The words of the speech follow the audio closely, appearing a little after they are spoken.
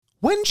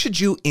When should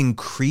you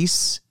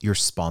increase your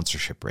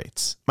sponsorship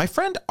rates? My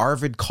friend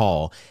Arvid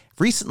Kahl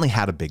recently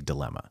had a big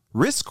dilemma.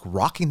 Risk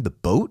rocking the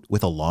boat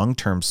with a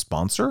long-term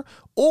sponsor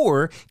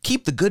or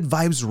keep the good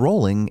vibes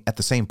rolling at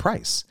the same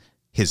price?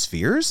 His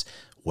fears?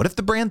 What if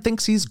the brand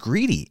thinks he's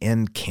greedy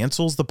and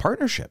cancels the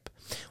partnership?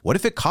 What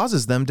if it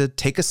causes them to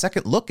take a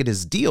second look at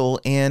his deal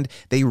and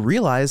they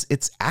realize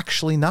it's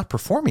actually not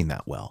performing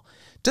that well?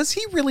 Does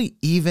he really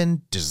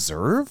even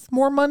deserve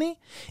more money?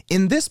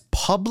 In this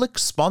public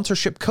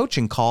sponsorship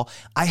coaching call,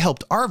 I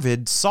helped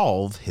Arvid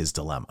solve his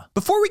dilemma.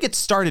 Before we get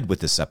started with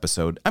this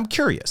episode, I'm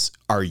curious,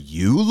 are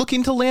you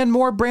looking to land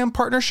more brand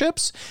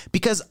partnerships?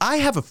 Because I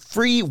have a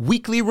free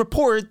weekly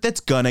report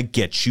that's gonna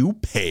get you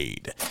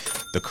paid.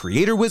 The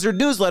Creator Wizard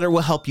newsletter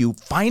will help you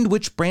find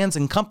which brands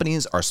and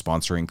companies are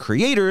sponsoring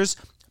creators,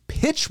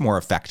 pitch more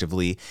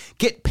effectively,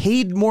 get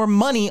paid more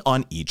money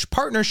on each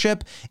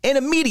partnership, and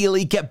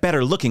immediately get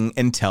better looking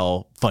and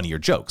tell funnier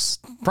jokes,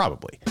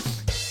 probably.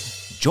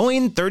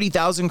 Join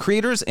 30,000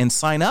 creators and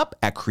sign up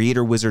at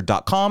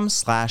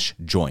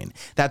creatorwizard.com/join.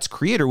 That's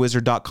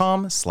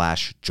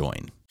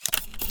creatorwizard.com/join.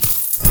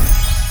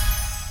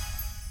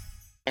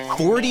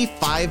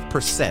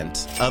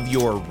 45% of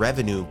your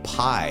revenue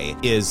pie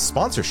is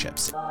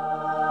sponsorships.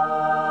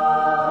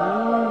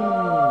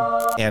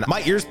 And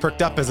my ears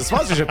perked up as a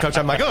sponsorship coach.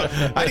 I'm like, oh,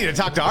 I need to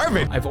talk to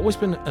Arvid. I've always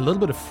been a little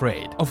bit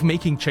afraid of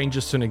making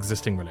changes to an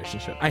existing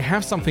relationship. I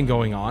have something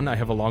going on. I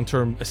have a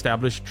long-term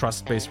established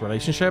trust-based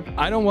relationship.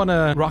 I don't want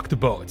to rock the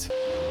boat.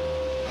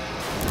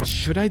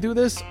 Should I do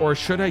this or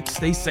should I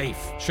stay safe?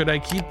 Should I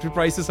keep the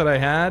prices that I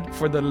had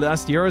for the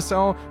last year or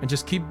so and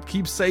just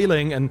keep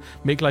sailing and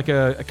make like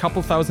a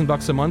couple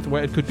 $1,000 a month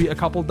where it could be a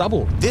couple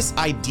double? This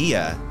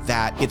idea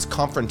that it's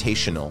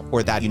confrontational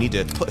or that you need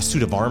to put a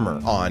suit of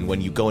armor on when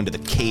you go into the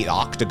K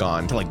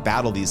octagon to like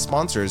battle these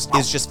sponsors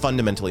is just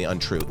fundamentally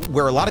untrue.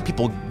 Where a lot of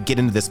people get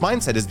into this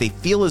mindset is they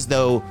feel as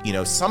though,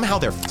 somehow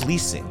they're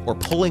fleecing or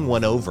pulling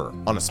one over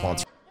on a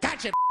sponsor.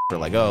 Gotcha. They're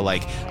like,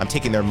 I'm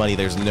taking their money.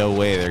 There's no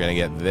way they're going to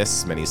get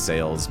this many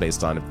sales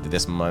based on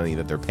this money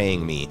that they're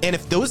paying me. And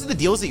if those are the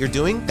deals that you're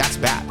doing, that's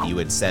bad. You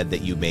had said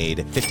that you made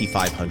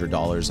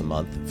 $5,500 a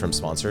month from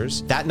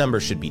sponsors. That number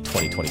should be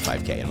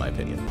 $25K in my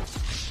opinion.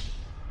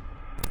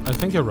 I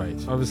think you're right.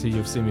 Obviously,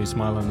 you've seen me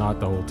smile and nod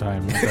the whole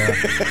time.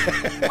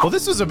 Well,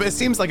 it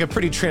seems like a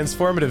pretty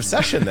transformative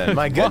session then.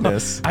 My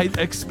goodness. Well, I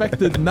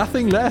expected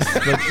nothing less,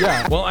 but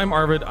yeah. Well, I'm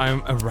Arvid.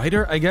 I'm a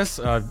writer, I guess,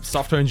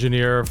 software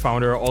engineer,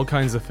 founder, all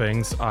kinds of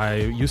things. I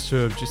used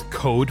to just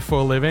code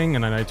for a living,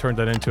 and then I turned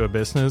that into a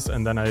business,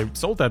 and then I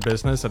sold that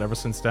business, and ever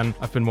since then,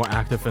 I've been more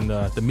active in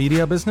the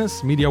media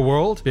business, media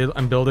world.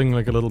 I'm building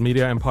like a little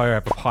media empire. I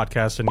have a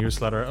podcast, a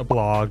newsletter, a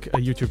blog, a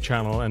YouTube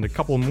channel, and a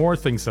couple more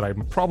things that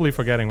I'm probably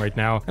forgetting right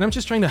now. And I'm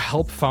just trying to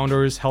help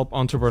founders, help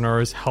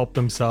entrepreneurs, help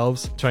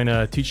themselves, trying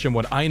to teach them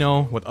what I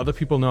know, what other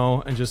people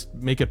know, and just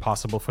make it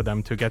possible for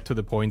them to get to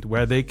the point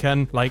where they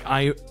can, like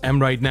I am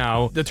right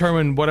now,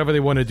 determine whatever they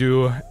want to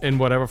do in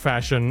whatever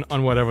fashion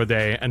on whatever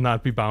day and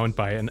not be bound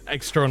by an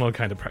external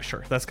kind of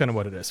pressure. That's kind of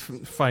what it is.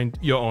 Find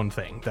your own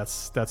thing.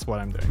 That's what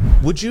I'm doing.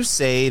 Would you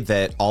say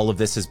that all of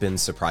this has been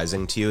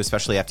surprising to you,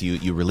 especially after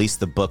you released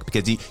the book?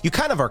 Because you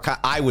kind of are,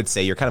 I would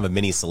say you're kind of a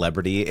mini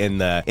celebrity in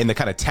the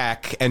kind of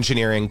tech,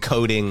 engineering,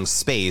 coding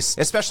space,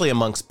 especially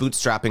amongst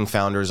bootstrapping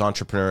founders,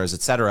 entrepreneurs,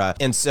 etc.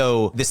 And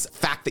so this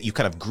fact that you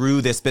kind of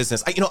grew this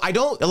business, a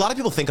lot of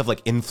people think of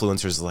like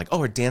influencers as like,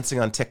 we're dancing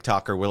on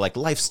TikTok or we're like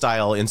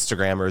lifestyle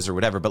Instagrammers or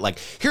whatever. But like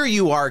here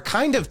you are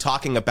kind of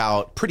talking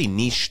about pretty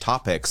niche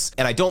topics.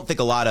 And I don't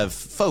think a lot of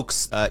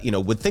folks,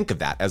 would think of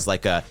that as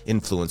like a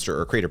influencer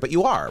or creator, but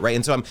you are, right?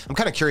 And so I'm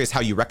kind of curious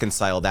how you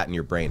reconcile that in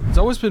your brain. It's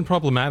always been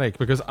problematic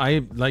because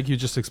I, like you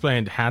just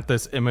explained, had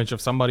this image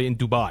of somebody in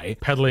Dubai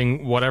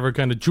peddling whatever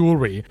kind of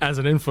jewelry as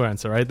an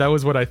influencer, right? That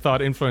was what I thought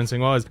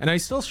influencing was. And I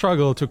still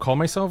struggle to call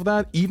myself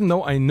that, even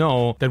though I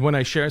know that when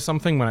I share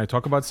something, when I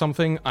talk about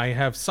something, I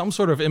have some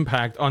sort of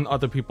impact on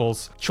other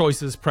people's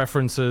choices,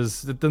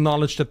 preferences, the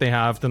knowledge that they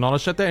have, the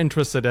knowledge that they're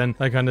interested in,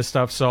 that kind of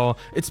stuff. So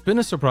it's been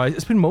a surprise.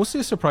 It's been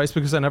mostly a surprise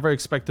because I never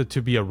expected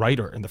to be a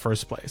writer in the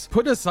first place.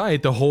 Put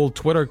aside the whole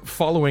Twitter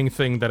following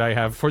thing that I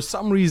have for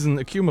some reason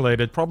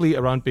accumulated, probably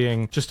around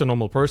being just a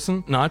normal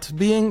person, not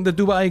being the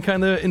Dubai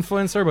kind of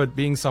influencer, but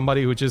being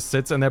somebody who just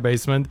sits in their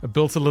basement,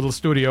 builds a little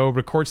studio,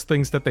 records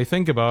things that they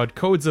think about,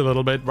 codes a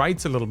little bit,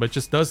 writes a little bit,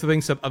 just does the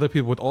things that other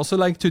people would also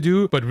like to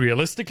do. But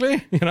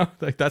realistically,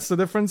 like that's the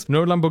difference.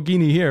 No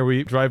Lamborghini here.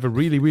 We drive a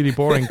really, really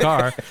boring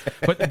car.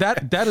 But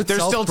that itself,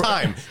 there's still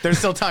time. There's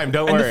still time.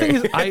 Don't worry. The thing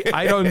is,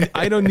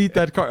 I don't need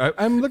that car.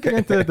 I'm looking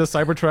at the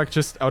Cybertruck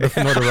just out of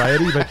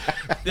notoriety, but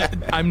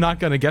I'm not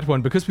going to get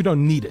one because we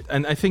don't need it.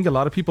 And I think a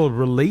lot of people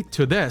relate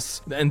to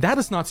this, and that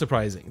is not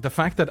surprising. The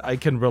fact that I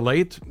can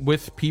relate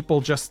with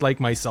people just like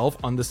myself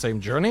on the same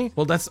journey,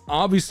 well, that's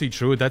obviously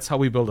true. That's that's how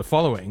we build a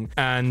following.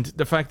 And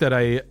the fact that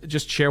I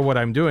just share what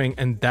I'm doing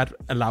and that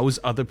allows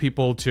other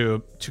people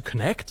to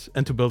connect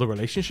and to build a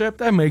relationship,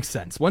 that makes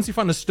sense. Once you've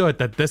understood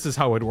that this is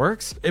how it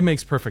works, it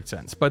makes perfect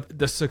sense. But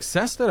the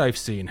success that I've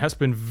seen has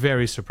been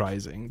very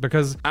surprising,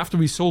 because after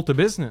we sold the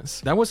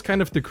business, that was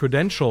kind of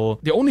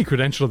the only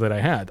credential that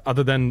I had,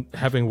 other than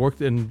having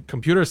worked in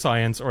computer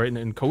science or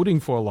in coding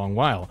for a long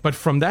while. But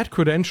from that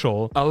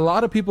credential, a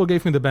lot of people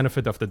gave me the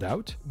benefit of the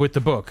doubt with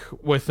the book,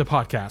 with the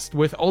podcast,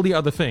 with all the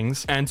other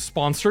things, and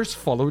sponsors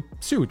followed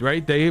suit,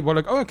 right? They were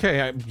like, oh,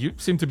 okay, you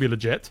seem to be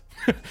legit.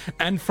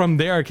 And from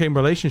there came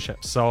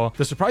relationships. So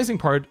the surprising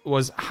part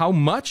was how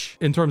much,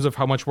 in terms of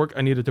how much work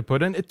I needed to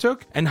put in, it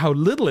took, and how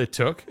little it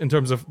took in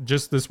terms of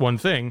just this one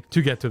thing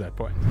to get to that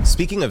point.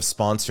 Speaking of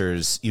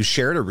sponsors, you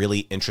shared a really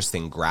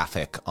interesting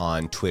graphic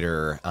on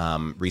Twitter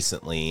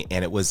recently,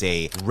 and it was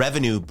a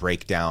revenue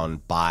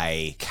breakdown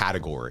by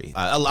category.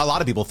 A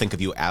lot of people think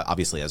of you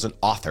obviously as an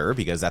author,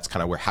 because that's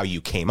kind of how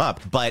you came up,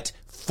 but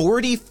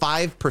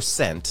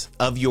 45%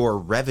 of your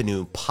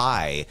revenue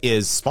pie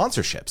is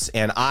sponsorships.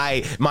 And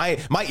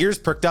my ears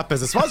perked up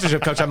as a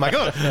sponsorship coach. I'm like,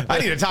 oh, I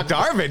need to talk to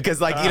Arvid,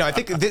 because I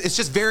think it's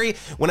just very,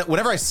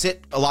 whenever I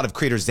sit a lot of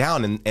creators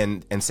down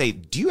and say,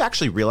 do you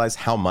actually realize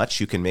how much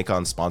you can make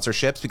on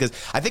sponsorships? Because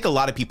I think a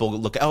lot of people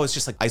look, oh, it's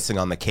just like icing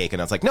on the cake.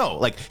 And I was like, no,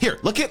 like, here,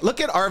 look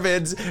at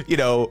Arvid's,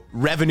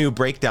 revenue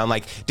breakdown.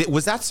 Like,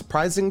 was that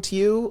surprising to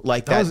you?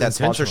 Like that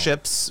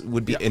sponsorships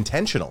would be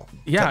intentional?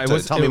 Yeah,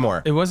 tell me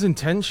more. It was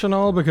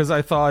intentional, because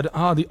I thought,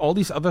 all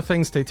these other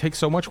things, they take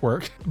so much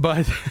work.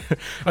 But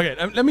okay,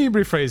 let me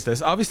rephrase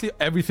this. Obviously,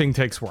 everything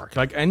takes work.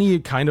 Like any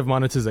kind of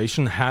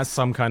monetization has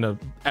some kind of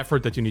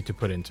effort that you need to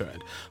put into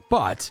it.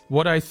 But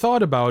what I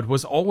thought about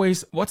was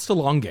always, what's the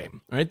long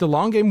game, right? The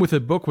long game with a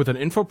book, with an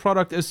info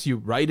product, is you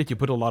write it, you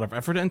put a lot of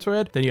effort into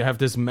it. Then you have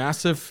this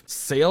massive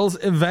sales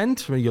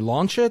event where you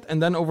launch it.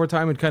 And then over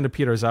time, it kind of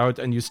peters out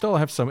and you still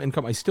have some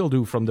income. I still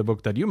do from the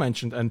book that you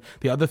mentioned. And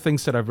the other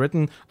things that I've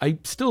written, I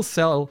still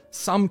sell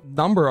some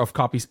number of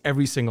copies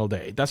every single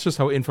day. That's just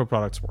how info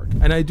products work.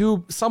 And I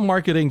do some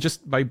marketing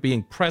just by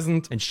being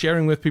present and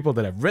sharing with people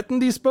that have written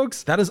these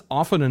books. That is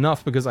often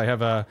enough, because I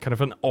have a kind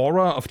of an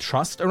aura of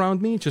trust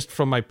around me just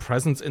from my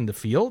presence in the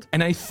field.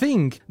 And I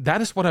think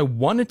that is what I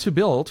wanted to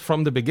build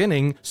from the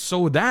beginning,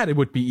 so that it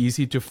would be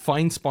easy to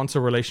find sponsor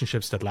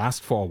relationships that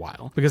last for a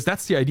while. Because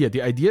that's the idea.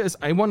 The idea is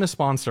I want to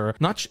sponsor,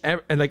 not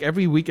like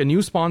every week a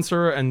new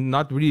sponsor and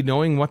not really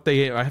knowing what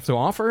they have to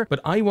offer, but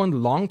I want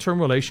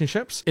long-term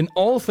relationships in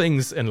all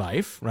things in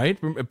life, right?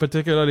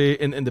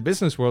 Particularly in the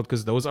business world,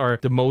 because those are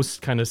the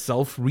most kind of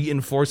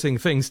self-reinforcing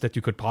things that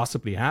you could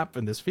possibly have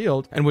in this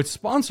field. And with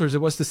sponsors, it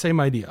was the same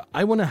idea.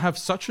 I want to have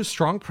such a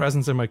strong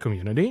presence in my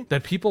community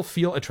that people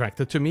feel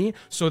attracted to me,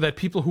 so that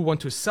people who want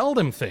to sell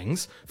them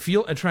things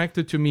feel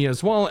attracted to me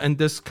as well. And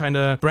this kind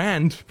of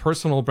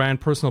personal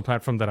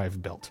platform that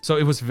I've built. So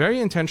it was very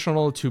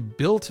intentional to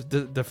build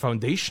the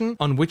foundation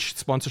on which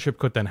sponsorship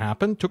could then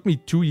happen. Took me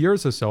 2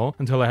 years or so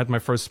until I had my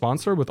first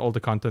sponsor with all the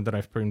content that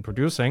I've been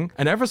producing.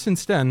 And ever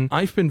since then,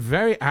 I've been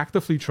very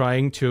actively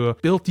trying to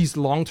build these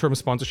long-term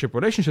sponsorship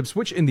relationships,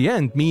 which in the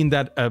end mean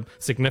that a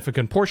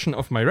significant portion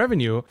of my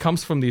revenue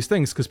comes from these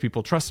things, because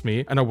people trust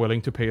me and are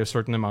willing to pay a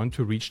certain amount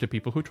to reach the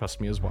people who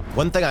trust me as well.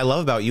 One thing I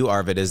love about you,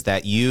 Arvid, is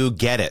that you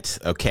get it,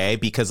 okay?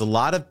 Because a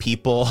lot of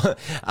people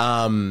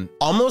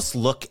almost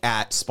look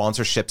at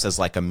sponsorships as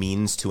like a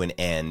means to an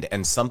end,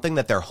 and something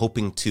that they're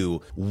hoping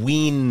to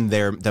wean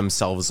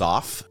themselves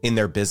off in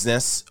their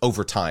business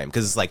over time.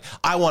 Because it's like,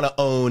 I want to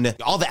own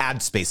all the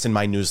ad space in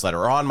my newsletter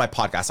or on my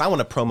podcast. I want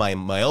to promote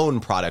my own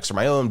products or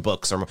my own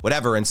books or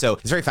whatever. And so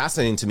it's very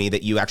fascinating to me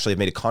that you actually have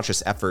made a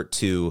conscious effort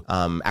to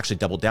actually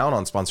double down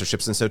on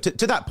sponsorships. And so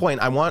to that point,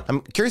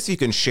 I'm curious if you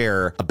can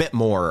share a bit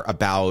more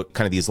about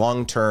kind of these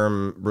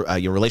long-term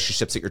your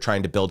relationships that you're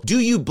trying to build. Do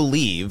you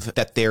believe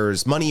that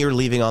there's money you're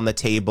leaving on the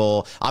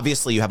table?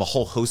 Obviously, you have a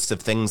whole host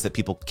of things that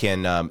people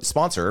can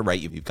sponsor, right?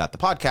 You've got the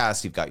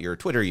podcast, you've got your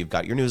Twitter, you've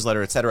got your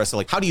newsletter, etc. So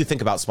like, how do you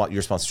think about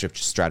your sponsorship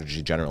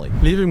strategy generally?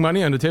 Leaving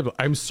money on the table.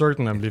 I'm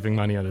certain I'm leaving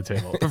money on the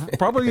table.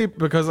 Probably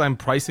because I'm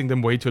pricing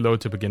them way too low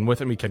to begin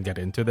with, and we can get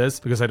into this,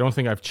 because I don't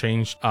think I've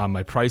changed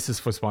my prices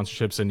for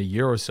sponsorships in a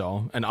year or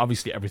so. And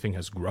obviously everything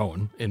has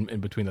grown in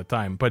between that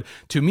time. But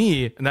to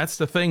me, and that's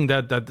the thing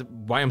that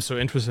why I'm so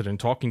interested in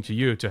talking to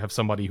you, to have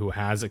somebody who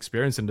has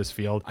experience in this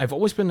field. I've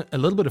always been a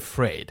little bit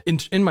afraid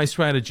in my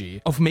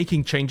strategy of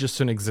making changes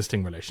to an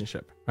existing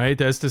relationship, right?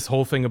 There's this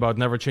whole thing about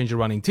never change a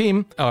running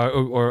team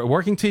or a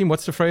working team.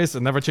 What's the phrase?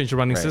 Never change a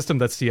running system.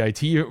 That's the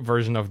IT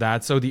version of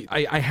that. So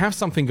I have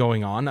something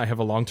going on. I have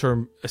a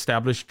long-term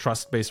established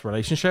trust-based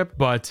relationship,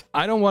 but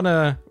I don't want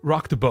to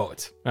rock the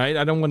boat, right?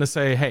 I don't want to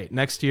say, hey,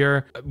 next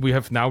year we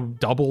have now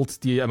doubled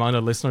the amount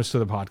of listeners to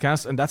the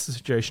podcast. And that's the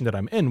situation that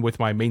I'm in with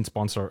my main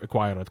sponsor,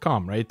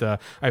 Acquire.com, right?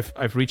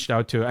 I've reached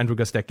out to Andrew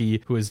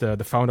Gostecki, who is the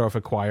founder of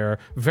Acquire,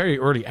 very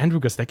early. Andrew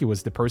Gostecki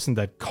was the person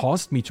that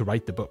caused me to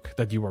write the book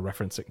that you were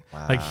referencing.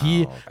 Wow. Like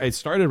I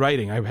started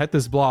writing, I had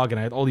this blog and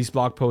I had all these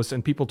blog posts,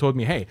 and people told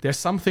me, hey, there's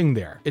something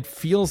there. It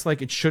feels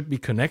like it should be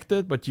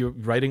connected, but you're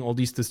writing all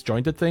these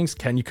disjointed things.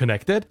 Can you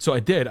connect it? So I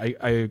did.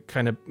 I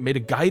kind of made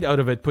a guide out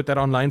of it, put that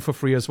online for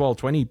free as well,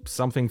 20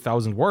 something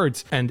thousand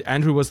words. And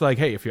Andrew was like,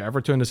 hey, if you ever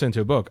turn this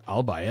into a book,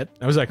 I'll buy it.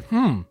 I was like,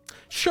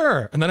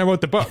 sure. And then I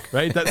wrote the book,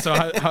 right? That's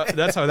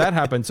how that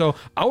happened. So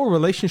our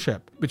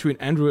relationship between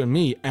Andrew and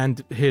me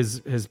and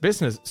his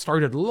business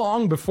started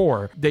long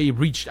before they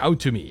reached out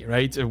to me,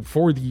 right?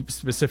 For the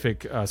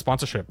specific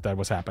sponsorship that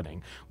was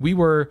happening. We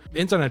were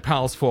internet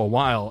pals for a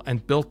while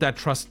and built that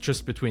trust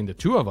just between the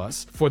two of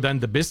us for then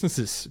the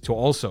businesses to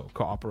also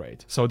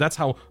cooperate. So that's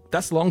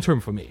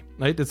long-term for me,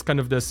 right? It's kind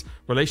of this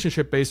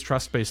relationship-based,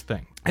 trust-based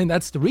thing. And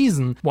that's the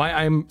reason why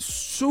I'm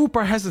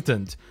super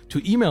hesitant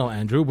to email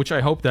Andrew, which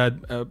I hope that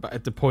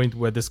at the point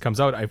where this comes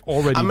out, I've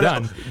already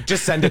done.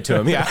 Just send it to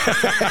him, yeah.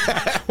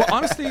 Well,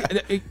 honestly,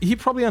 he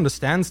probably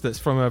understands this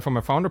from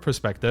a founder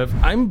perspective.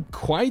 I'm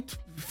quite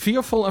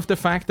fearful of the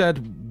fact that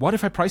what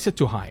if I price it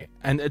too high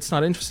and it's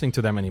not interesting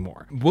to them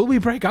anymore? Will we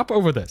break up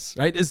over this,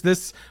 right? Is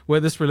this where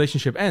this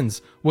relationship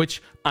ends?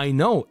 Which I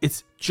know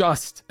it's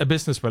just a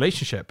business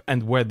relationship,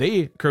 and where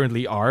they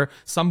currently are,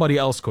 somebody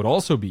else could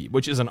also be,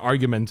 which is an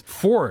argument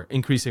for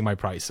increasing my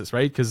prices,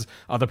 right? Because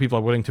other people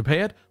are willing to pay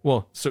it.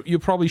 Well, so you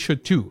probably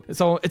should too.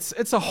 So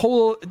it's a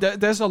whole,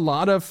 there's a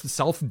lot of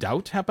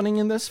self-doubt happening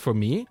in this for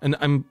me. And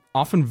I'm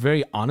often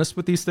very honest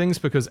with these things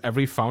because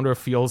every founder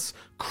feels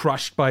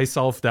crushed by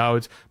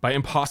self-doubt, by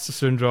imposter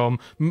syndrome,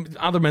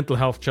 other mental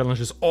health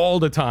challenges all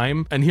the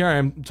time. And here I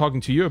am talking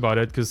to you about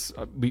it because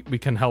we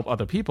can help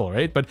other people,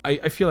 right? But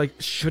I feel like,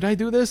 should I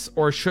do this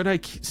or should I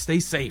stay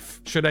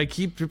safe? Should I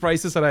keep the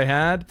prices that I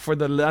had for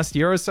the last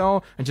year or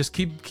so and just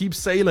keep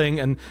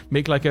sailing and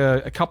make like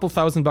a couple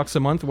 $1,000 a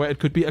month where it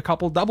could be a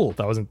couple double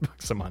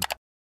 $1,000 a month?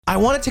 I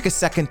want to take a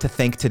second to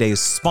thank today's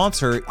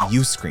sponsor,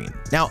 Uscreen.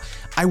 Now,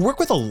 I work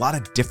with a lot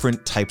of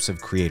different types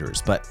of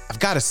creators, but I've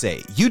got to say,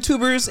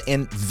 YouTubers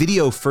and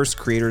video-first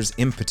creators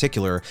in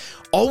particular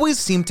always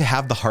seem to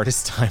have the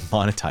hardest time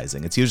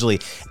monetizing. It's usually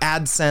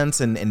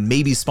AdSense and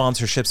maybe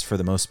sponsorships for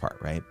the most part,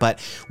 right?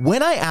 But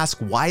when I ask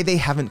why they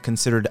haven't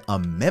considered a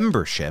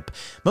membership,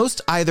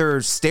 most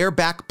either stare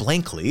back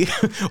blankly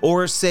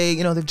or say,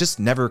 they've just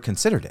never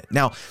considered it.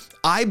 Now,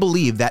 I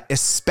believe that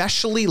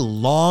especially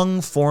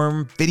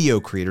long-form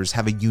video creators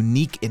have a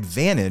unique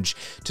advantage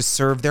to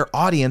serve their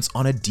audience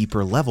on a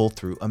deeper level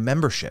through a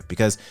membership,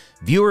 because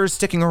viewers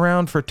sticking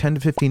around for 10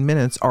 to 15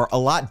 minutes are a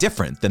lot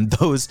different than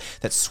those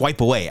that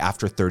swipe away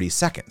after 30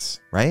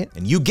 seconds, right?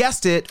 And you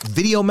guessed it,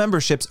 video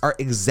memberships are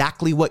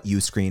exactly what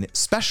Uscreen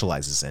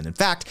specializes in. In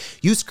fact,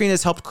 Uscreen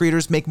has helped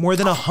creators make more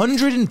than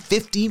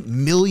 $150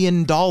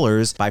 million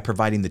by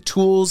providing the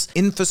tools,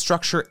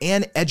 infrastructure,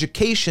 and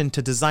education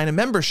to design a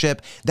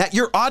membership that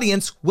your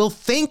audience will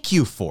thank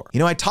you for.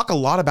 I talk a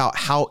lot about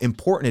how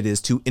important it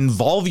is to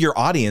involve your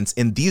audience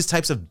in these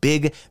types of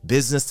big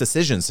business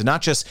decisions, to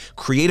not just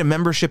create a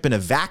membership in a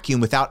vacuum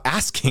without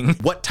asking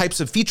what types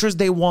of features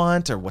they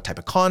want or what type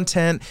of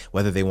content,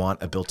 whether they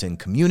want a built-in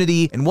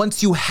community. And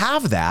once you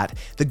have that,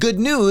 the good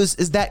news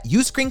is that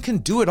Uscreen can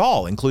do it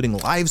all, including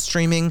live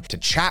streaming to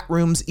chat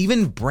rooms,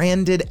 even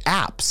branded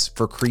apps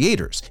for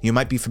creators. You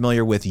might be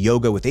familiar with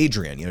Yoga with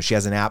Adriene. She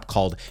has an app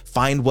called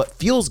Find What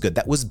Feels Good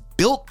that was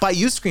built by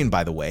Uscreen,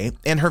 by the way,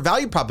 and her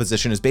value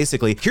proposition is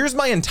basically, here's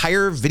my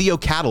entire video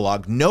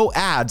catalog, no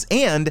ads,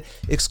 and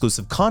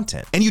exclusive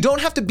content. And you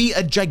don't have to be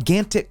a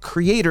gigantic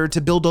creator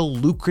to build a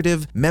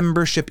lucrative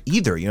membership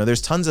either.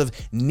 There's tons of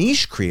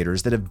niche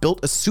creators that have built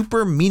a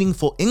super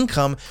meaningful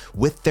income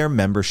with their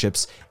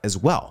memberships as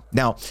well.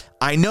 Now,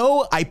 I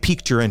know I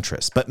piqued your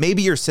interest, but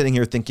maybe you're sitting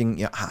here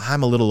thinking,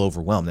 I'm a little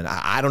overwhelmed and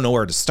I don't know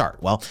where to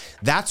start. Well,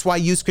 that's why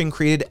Uscreen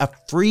created a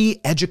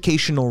free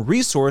educational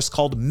resource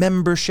called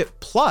Membership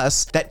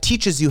Plus that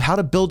teaches you how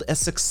to build a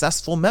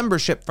successful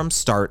membership from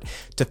start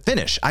to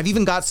finish. I've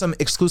even got some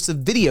exclusive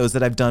videos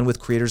that I've done with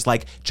creators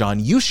like John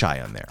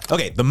Yushai on there.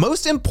 Okay, the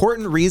most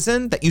important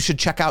reason that you should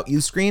check out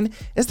Uscreen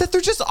is that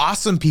they're just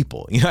awesome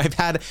people. I've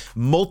had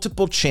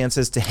multiple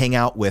chances to hang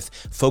out with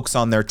folks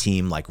on their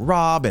team like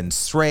Rob and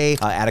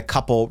Srey at a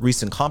couple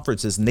recent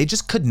conferences, and they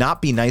just could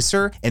not be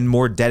nicer and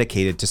more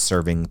dedicated to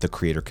serving the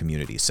creator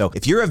community. So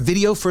if you're a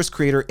video first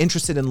creator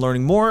interested in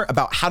learning more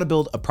about how to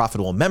build a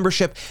profitable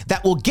membership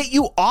that will get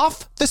you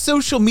off the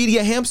social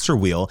media hamster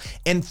wheel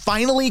and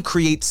finally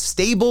create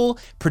stable,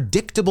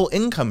 predictable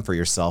income for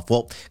yourself,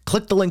 well,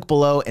 click the link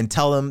below and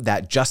tell them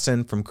that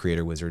Justin from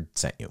Creator Wizard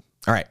sent you.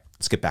 All right,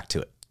 let's get back to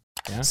it.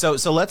 Yeah. So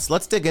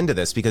let's dig into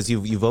this, because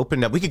you've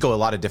opened up. We could go a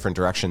lot of different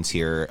directions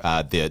here.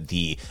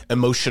 The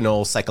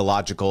emotional,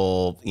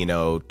 psychological,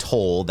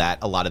 toll that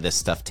a lot of this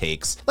stuff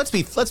takes. Let's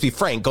be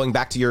frank. Going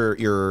back to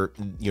your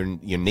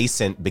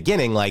nascent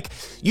beginning, like,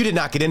 you did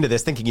not get into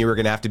this thinking you were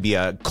going to have to be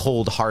a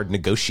cold, hard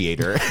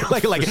negotiator,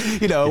 like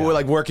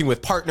like working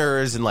with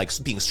partners and like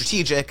being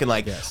strategic and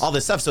like all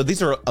this stuff. So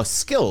these are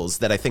skills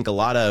that I think a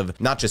lot of,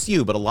 not just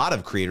you, but a lot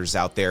of creators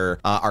out there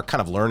are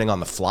kind of learning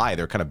on the fly.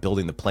 They're kind of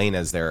building the plane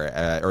as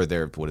they're or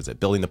they're, what is it,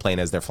 building the plane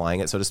as they're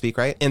flying it, so to speak,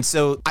 right? And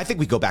so I think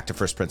we go back to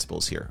first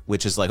principles here,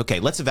 which is like, okay,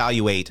 let's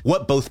evaluate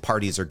what both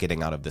parties are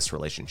getting out of this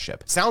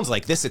relationship. Sounds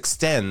like this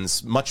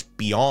extends much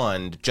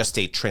beyond just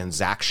a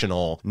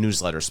transactional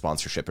newsletter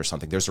sponsorship or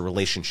something. There's a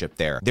relationship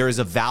there. There is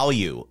a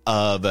value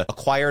of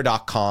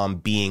acquire.com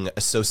being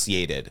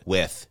associated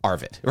with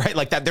Arvid, right?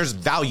 Like that, there's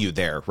value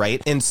there,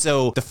 right? And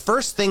so the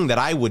first thing that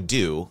I would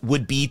do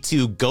would be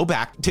to go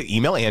back to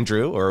email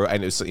Andrew or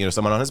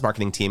someone on his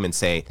marketing team and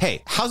say,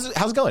 hey, how's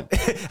it going?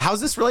 How's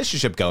this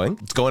relationship going?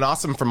 It's going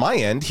awesome from my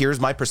end. Here's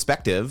my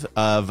perspective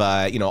of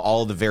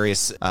all the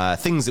various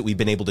things that we've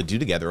been able to do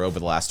together over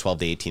the last 12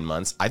 to 18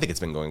 months. I think it's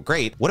been going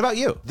great. What about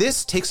you?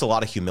 This takes a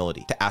lot of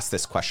humility to ask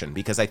this question,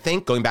 because I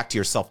think, going back to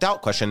your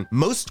self-doubt question,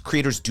 most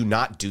creators do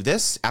not do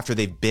this after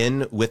they've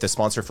been with a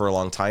sponsor for a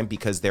long time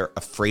because they're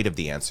afraid of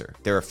the answer.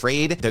 They're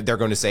afraid that they're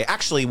going to say,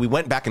 actually, we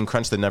went back and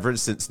crunched the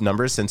numbers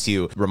since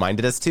you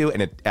reminded us to,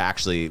 and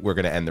we're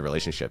going to end the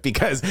relationship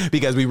because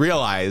we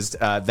realized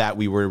that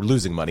we were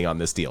losing money on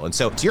this deal. And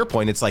so to your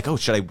point, it's like, oh,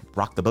 should I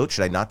rock the boat?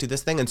 Should I not do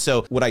this thing? And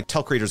so what I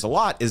tell creators a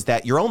lot is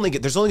that there's only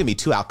going to be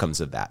two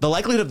outcomes of that. The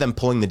likelihood of them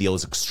pulling the deal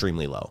is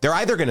extremely low. They're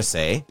either going to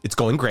say, it's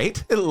going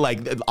great,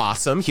 like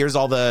awesome, here's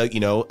all the,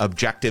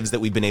 objectives that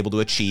we've been able to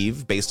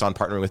achieve based on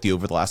partnering with you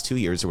over the last 2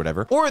 years or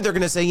whatever. Or they're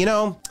going to say,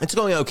 it's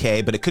going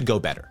okay, but it could go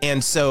better.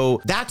 And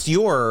so that's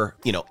your,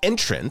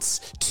 entrance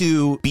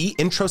to be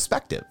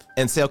introspective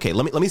and say, okay,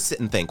 let me sit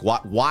and think,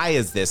 why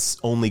is this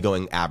only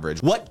going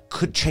average? What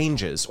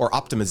changes or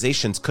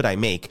optimizations could I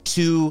make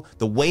to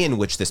the way in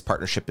which this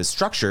partnership is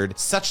structured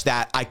such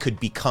that I could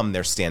become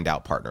their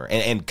standout partner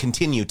and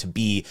continue to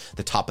be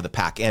the top of the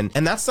pack? And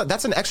that's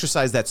an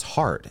exercise that's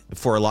hard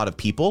for a lot of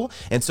people.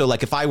 And so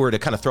like, if I were to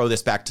kind of throw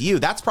this back to you,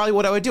 that's probably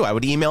what I would do. I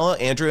would email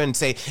Andrew and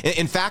say,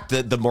 in fact,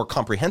 the more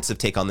comprehensive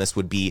take on this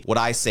would be what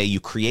I say, you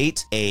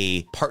create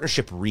a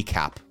partnership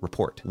recap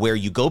report where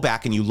you go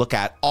back and you look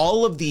at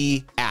all of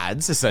the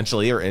ads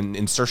essentially, or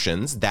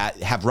insertions that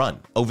have run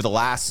over the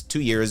last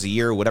 2 years, a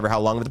year, whatever, how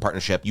long of the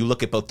partnership. You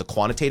look at both the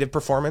quantitative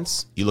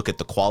performance, you look at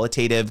the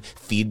qualitative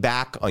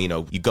feedback.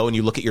 You go and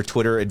you look at your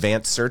Twitter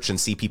advanced search and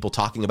see people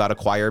talking about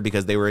Acquire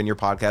because they were in your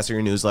podcast or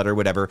your newsletter,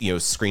 whatever,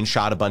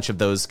 screenshot a bunch of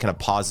those kind of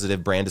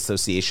positive brand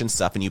association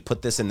stuff. And you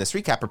put this in this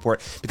recap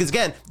report because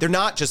again, they're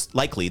not just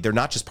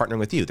partnering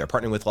with you, they're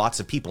partnering with lots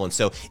of people. And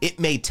so it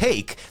may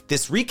take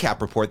this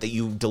recap report that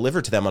you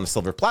deliver to them on a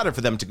silver platter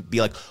for them to be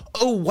like,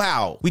 oh,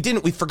 wow,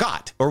 we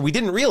forgot, or we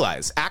didn't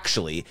realize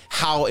actually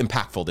how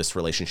impactful this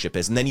relationship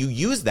is. And then you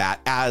use that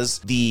as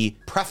the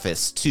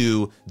preface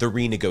to the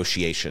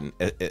renegotiation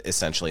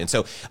essentially. And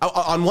so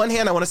on one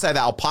hand, I want to say that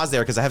I'll pause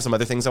there because I have some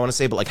other things I want to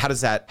say, but like, how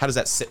does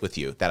that sit with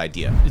you, that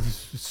idea?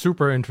 It's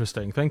super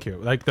interesting. Thank you.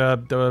 Like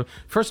the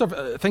first off,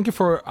 thank you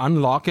for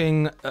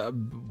unlocking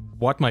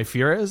what my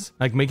fear is,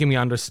 like making me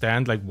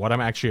understand like what I'm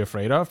actually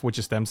afraid of, which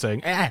is them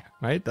saying,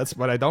 right? That's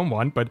what I don't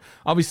want. But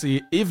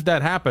obviously if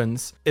that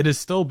happens, it is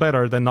still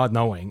better than not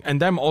knowing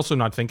and them also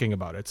not thinking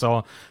about it.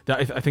 So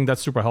I think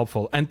that's super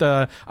helpful. And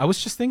I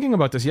was just thinking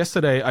about this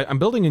yesterday. I'm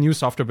building a new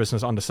software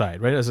business on the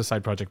side, right? As a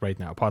side project right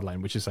now,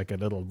 Podline, which is like a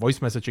little voice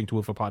messaging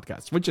tool for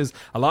podcasts, which is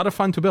a lot of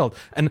fun to build.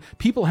 And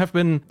people have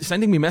been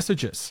sending me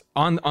messages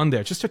on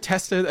there just to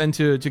test it and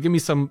to give me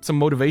some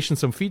motivation,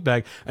 some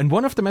feedback. And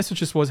one of the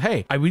messages was,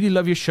 hey, I really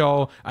love your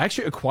show. I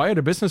actually acquired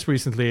a business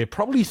recently,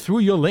 probably through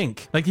your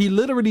link. Like he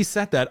literally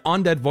said that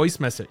on that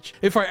voice message.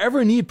 If I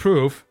ever need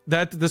proof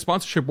that the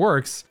sponsorship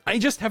works, I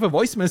just have a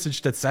voice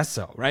message that says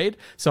so, right?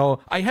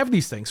 So I have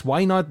these things.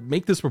 Why not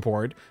make this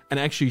report and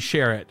actually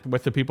share it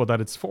with the people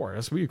that it's for?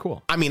 That's really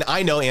cool. I mean,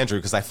 I know Andrew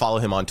because I follow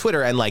him on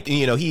Twitter, and like,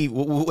 he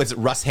was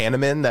Russ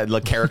Hanneman,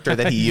 that character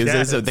that he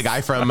uses, yes. The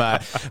guy from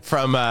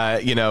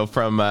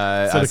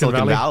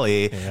Silicon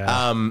Valley.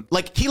 Yeah.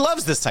 Like he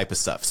loves this type of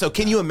stuff. So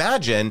can you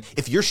imagine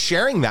if you're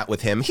sharing that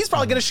with him? He's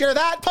probably going to share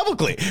that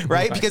publicly,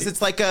 right? Because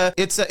it's like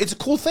it's a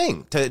cool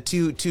thing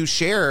to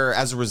share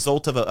as a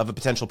result of a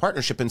potential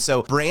partnership. And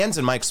so brands,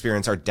 in my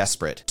experience, are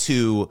desperate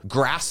to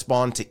grasp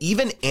onto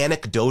even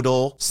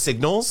anecdotal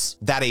signals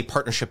that a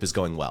partnership is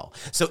going well.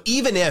 So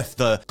even if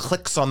the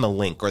clicks on the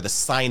link or the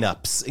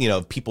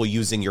signups, people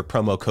using your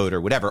promo code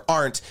or whatever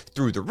aren't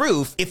through the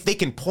roof, if they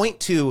can point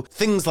to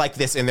things like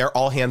this in their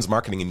all hands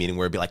marketing meeting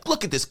where it'd be like,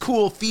 look at this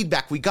cool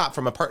feedback we got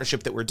from a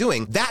partnership that we're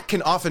doing, that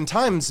can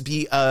oftentimes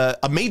be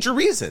a major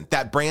reason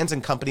that brands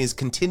and companies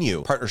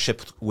continue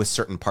partnership with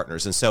certain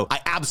partners. And so I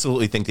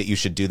absolutely think that you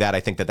should do that. I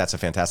think that that's a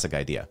fantastic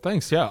idea.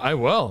 Thanks. Yeah, I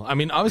will. I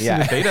mean, obviously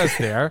the data is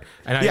there,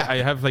 and I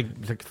have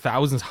like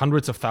thousands,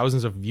 hundreds of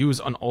thousands of views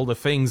on all the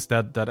things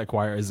that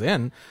Acquire is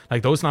in.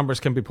 Like those numbers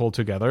can be pulled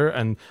together,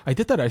 and I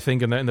did that I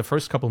think in the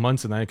first couple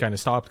months, and then I kind of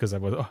stopped because I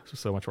was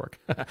so much work.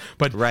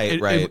 But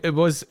it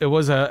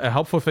was a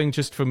helpful thing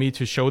just for me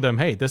to show them,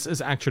 hey, this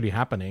is actually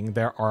happening.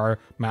 There are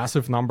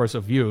massive numbers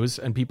of views,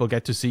 and people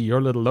get to see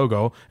your little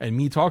logo and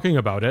me talking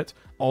about it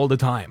all the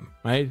time,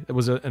 right? It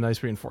was a nice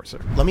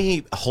reinforcer. Let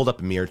me hold up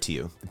a mirror to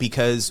you,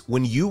 because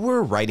when you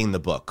were writing the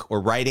book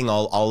or writing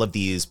all of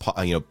these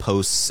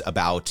posts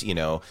about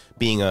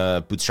being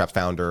a bootstrap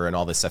founder and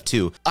all this stuff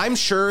too, I'm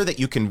sure that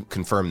you can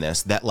confirm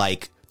this, that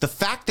like the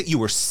fact that you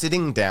were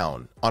sitting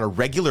down on a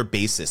regular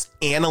basis,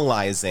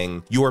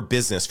 analyzing your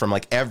business from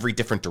like every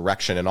different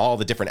direction and all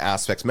the different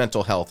aspects,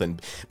 mental health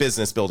and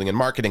business building and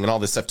marketing and all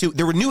this stuff too,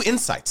 there were new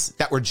insights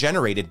that were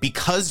generated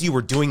because you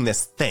were doing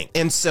this thing.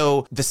 And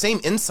so the same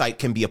insight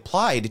can be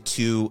applied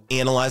to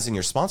analyzing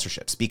your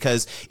sponsorships,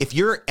 because if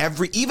you're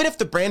even if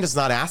the brand is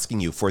not asking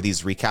you for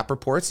these recap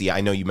reports, yeah,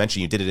 I know you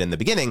mentioned you did it in the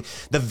beginning,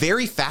 the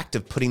very fact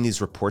of putting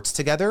these reports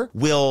together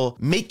will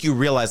make you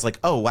realize like,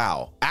 oh,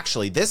 wow,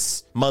 actually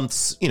this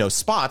month's,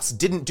 spots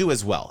didn't do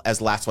as well as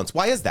last month's.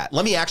 Why is that?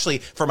 Let me actually,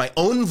 for my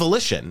own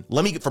volition,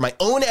 for my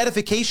own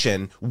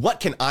edification, what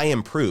can I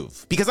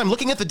improve? Because I'm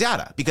looking at the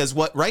data, because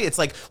it's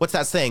like, what's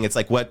that saying? It's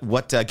like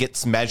what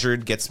gets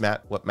measured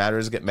what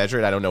matters get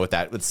measured. I don't know what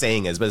that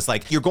saying is, but it's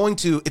like,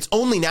 it's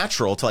only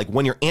natural to like,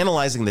 when you're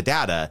analyzing the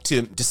data,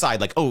 to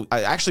decide like, oh,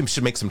 I actually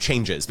should make some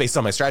changes based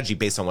on my strategy,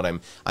 based on what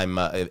I'm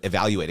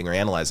evaluating or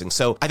analyzing.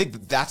 So I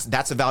think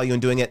that's a value in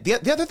doing it.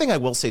 The other thing I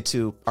will say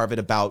too, Arvid,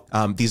 about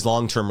these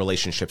long-term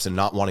relationships and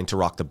not wanting to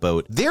rock the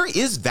boat, there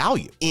is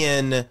value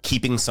in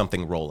keeping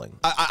something rolling.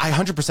 I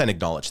 100%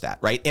 acknowledge that,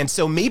 right? And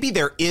so maybe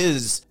there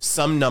is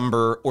some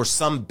number or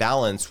some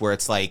balance where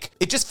it's like,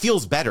 it just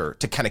feels better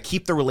to kind of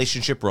keep the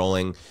relationship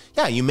rolling.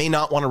 Yeah, you may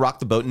not want to rock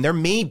the boat, and there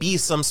may be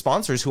some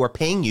sponsors who are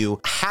paying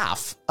you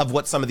half of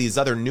what some of these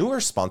other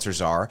newer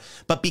sponsors are,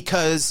 but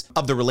because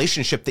of the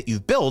relationship that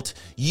you've built,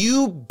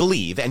 you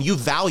believe and you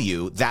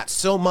value that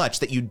so much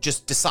that you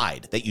just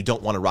decide that you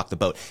don't want to rock the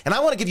boat. And I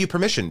want to give you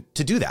permission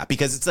to do that,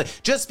 because it's like,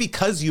 just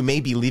because you may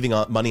be leaving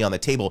money on the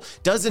table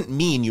doesn't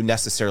mean you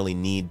necessarily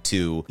need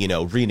to,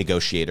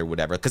 renegotiate or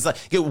whatever. Because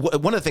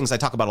one of the things I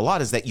talk about a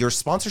lot is that your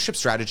sponsorship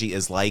strategy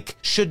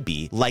should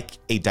be like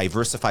a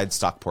diversified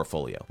stock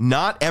portfolio.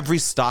 Not every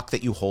stock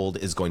that you hold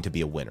is going to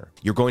be a winner.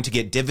 You're going to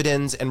get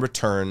dividends and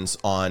returns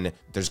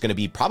there's going to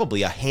be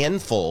probably a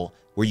handful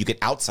where you get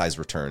outsized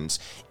returns.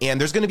 And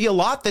there's going to be a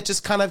lot that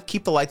just kind of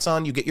keep the lights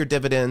on. You get your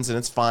dividends and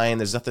it's fine.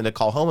 There's nothing to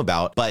call home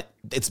about, but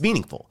it's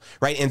meaningful,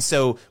 right? And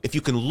so if you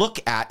can look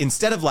at,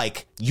 instead of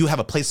like, you have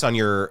a place on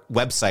your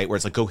website where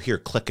it's like, go here,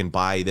 click and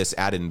buy this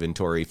ad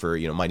inventory for,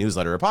 my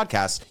newsletter or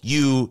podcast,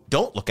 you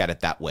don't look at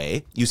it that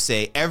way. You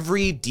say,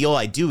 every deal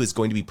I do is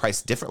going to be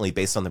priced differently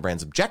based on the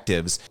brand's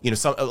objectives.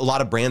 A lot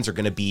of brands are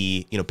going to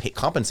be,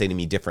 compensating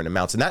me different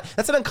amounts. And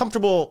that's an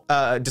uncomfortable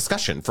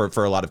discussion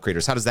for a lot of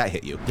creators. How does that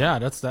hit you? Yeah,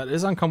 that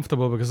is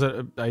uncomfortable, because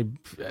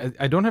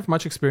I don't have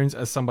much experience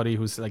as somebody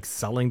who's like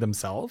selling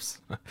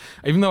themselves,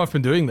 even though I've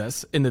been doing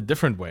this in a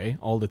different way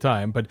all the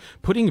time. But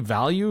putting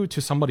value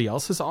to somebody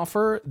else's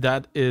offer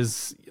that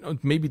is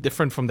maybe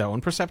different from their own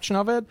perception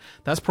of it,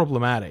 that's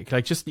problematic.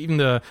 Like, just even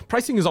the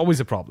pricing is always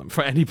a problem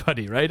for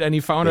anybody, right? Any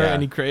founder,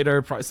 any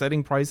creator,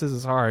 setting prices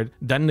is hard.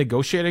 Then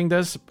negotiating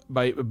this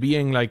by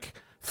being like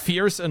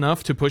fierce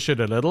enough to push it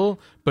a little,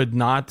 but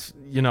not,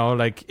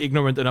 like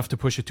ignorant enough to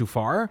push it too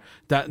far.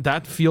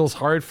 That feels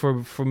hard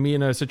for me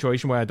in a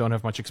situation where I don't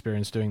have much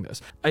experience doing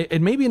this.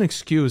 It may be an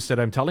excuse that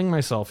I'm telling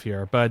myself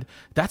here, but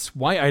that's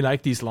why I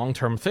like these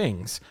long-term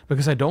things,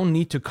 because I don't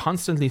need to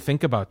constantly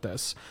think about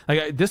this.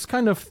 Like, this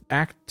kind of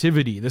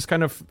activity, this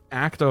kind of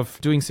act of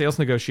doing sales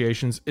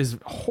negotiations is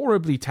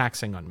horribly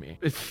taxing on me.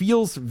 It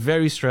feels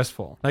very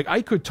stressful. Like,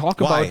 I could talk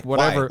about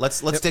whatever. Why?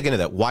 Let's dig into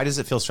that. Why does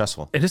it feel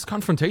stressful? It is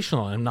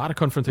confrontational. I'm not a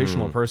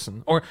confrontational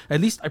person, or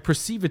at least I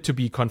perceive it to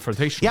be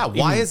confrontational. Yeah,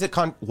 why is it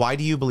why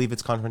do you believe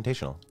it's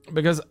confrontational?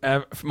 Because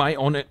my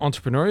own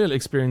entrepreneurial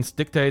experience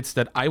dictates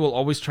that I will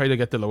always try to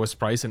get the lowest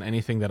price in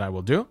anything that I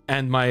will do.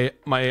 And my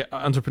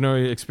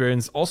entrepreneurial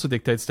experience also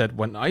dictates that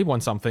when I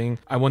want something,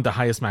 I want the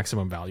highest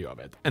maximum value of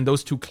it. And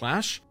those two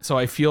clash. So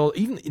I think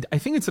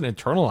it's an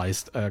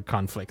internalized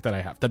conflict that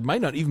I have that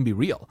might not even be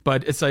real,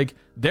 but it's like,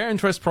 their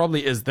interest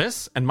probably is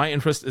this and my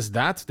interest is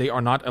that. They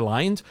are not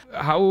aligned.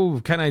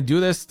 How can I do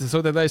this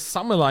so that there's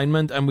some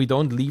alignment and we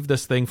don't leave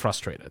this thing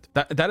frustrated?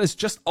 That is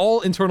just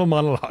all internal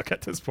monologue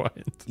at this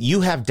point.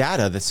 You have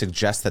data that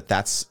suggests that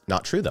that's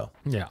not true, though.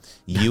 Yeah.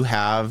 You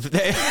have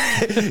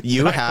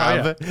you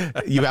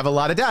have a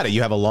lot of data.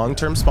 You have a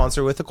long-term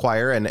sponsor with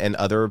Acquire and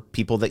other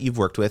people that you've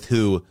worked with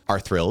who are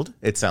thrilled,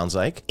 it sounds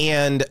like.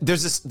 And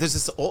there's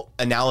this old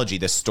analogy,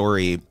 this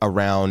story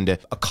around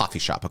a coffee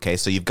shop. Okay,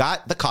 so you've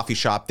got the coffee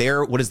shop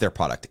there. What is their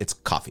product? It's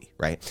coffee,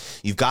 right?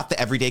 You've got the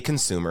everyday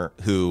consumer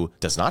who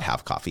does not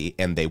have coffee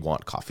and they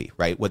want coffee,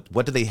 right?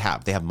 What do they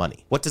have? They have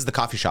money. What does the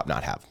coffee shop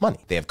not have? Money.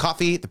 They have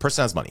coffee. The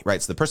person has money,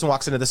 right? So the person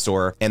walks into the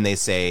store and they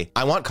say,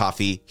 I want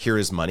coffee. Here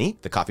is money.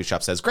 The coffee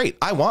shop says, great.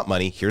 I want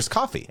money. Here's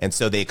coffee. And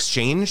so they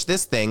exchange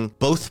this thing.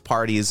 Both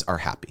parties are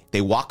happy.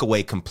 They walk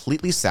away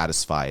completely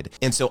satisfied.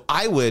 And so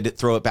I would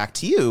throw it back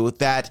to you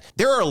that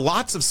there are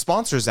lots of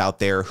sponsors out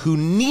there who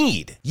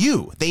need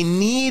you. They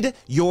need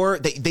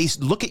they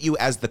look at you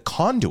as the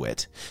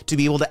conduit to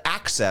be able to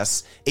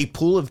access a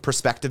pool of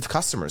prospective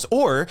customers,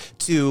 or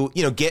to,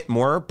 get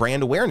more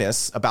brand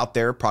awareness about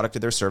their product or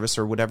their service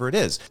or whatever it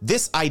is.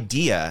 This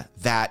idea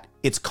that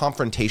it's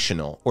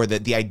confrontational, or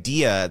that the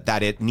idea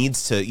that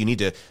you need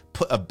to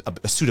put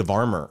a suit of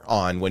armor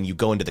on when you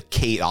go into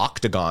the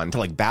octagon to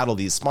like battle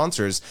these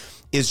sponsors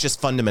is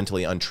just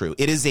fundamentally untrue.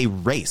 It is a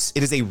race.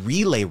 It is a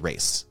relay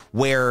race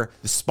where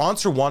the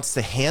sponsor wants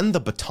to hand the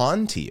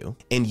baton to you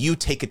and you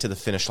take it to the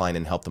finish line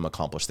and help them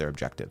accomplish their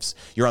objectives.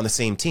 You're on the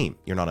same team.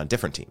 You're not on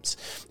different teams.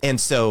 And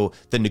so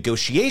the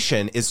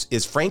negotiation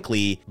is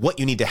frankly what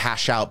you need to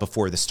hash out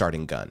before the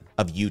starting gun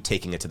of you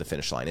taking it to the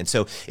finish line. And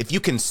so if you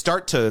can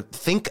start to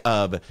think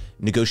of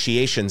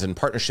negotiations and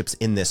partnerships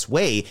in this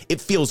way, it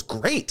feels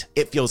great.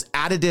 It feels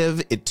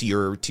additive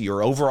to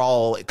your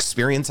overall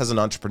experience as an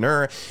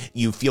entrepreneur.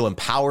 You feel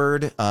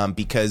empowered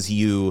because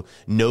you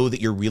know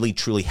that you're really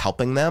truly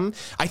helping them.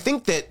 I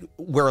think that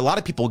where a lot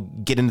of people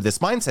get into this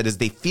mindset is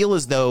they feel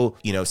as though,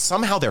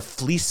 somehow they're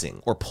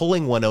fleecing or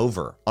pulling one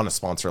over on a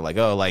sponsor. Like,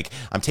 oh, like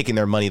I'm taking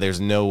their money.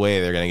 There's no way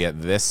they're going to get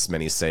this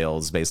many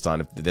sales based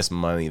on this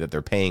money that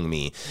they're paying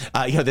me.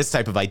 This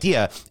type of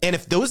idea. And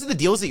if those are the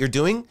deals that you're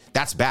doing,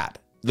 that's bad.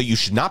 That you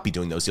should not be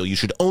doing those deals. You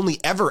should only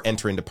ever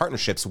enter into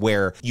partnerships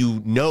where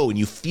you know and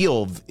you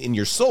feel in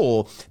your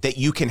soul that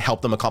you can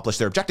help them accomplish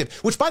their objective,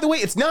 which, by the way,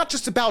 it's not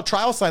just about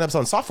trial signups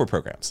on software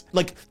programs.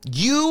 Like,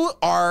 you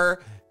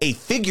are a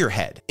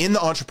figurehead in the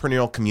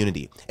entrepreneurial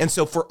community. And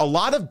so for a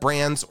lot of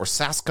brands or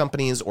SaaS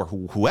companies or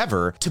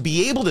whoever to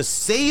be able to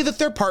say that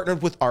they're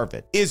partnered with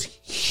Arvid is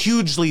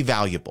hugely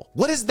valuable.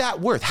 What is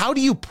that worth? How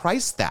do you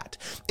price that?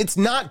 It's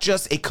not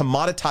just a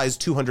commoditized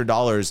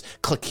 $200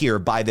 click here,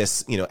 buy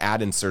this,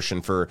 ad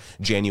insertion for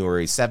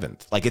January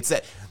 7th. Like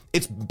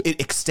it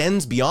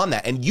extends beyond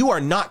that, and you are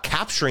not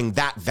capturing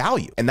that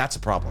value, and that's a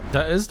problem.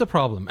 That is the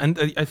problem,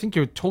 and I think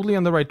you're totally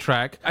on the right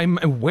track. I'm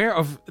aware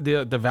of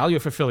the value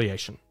of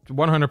affiliation.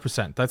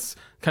 100%. That's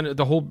kind of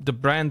the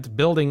brand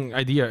building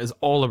idea is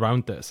all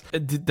around this.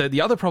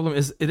 The other problem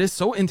is it is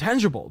so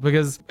intangible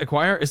because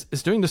Acquire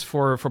is doing this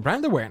for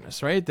brand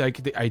awareness, right?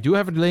 Like I do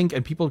have a link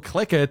and people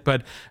click it,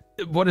 but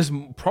what is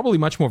probably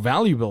much more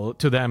valuable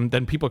to them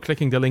than people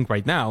clicking the link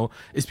right now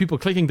is people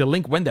clicking the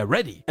link when they're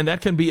ready. And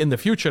that can be in the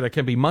future, that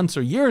can be months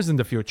or years in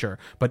the future.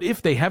 But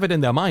if they have it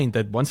in their mind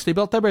that once they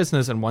build their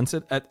business and once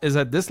it is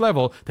at this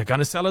level, they're going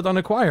to sell it on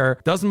Acquire,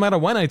 doesn't matter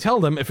when I tell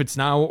them, if it's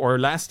now or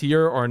last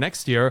year or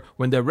next year,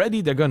 when they're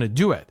ready, they're going to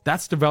do it.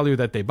 That's the value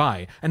that they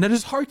buy. And that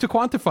is hard to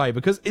quantify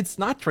because it's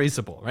not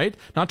traceable, right?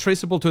 Not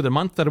traceable to the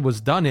month that it was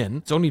done in.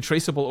 It's only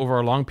traceable over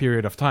a long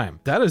period of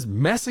time. That is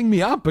messing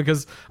me up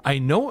because I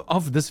know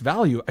of this value.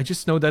 I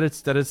just know that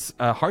it's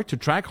hard to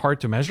track, hard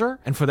to measure.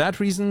 And for that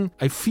reason,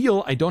 I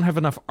feel I don't have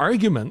enough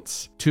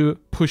arguments to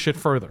push it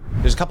further.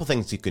 There's a couple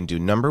things you can do.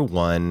 Number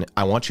one,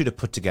 I want you to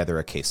put together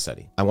a case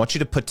study. I want you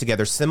to put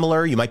together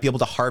similar. You might be able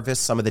to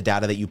harvest some of the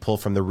data that you pull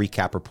from the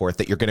recap report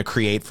that you're going to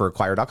create for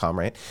acquire.com,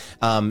 right?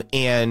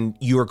 And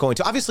you are going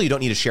to, obviously you don't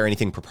need to share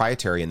anything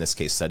proprietary in this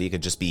case study. It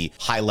could just be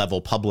high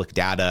level public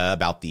data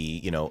about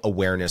the,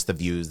 awareness, the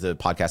views, the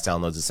podcast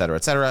downloads,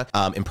 et cetera,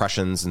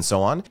 impressions and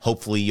so on.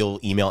 Hopefully you'll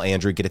email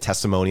Andrew, get a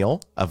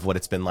testimonial of what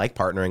it's been like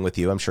partnering with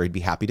you. I'm sure he'd be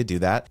happy to do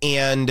that.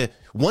 And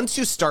once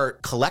you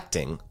start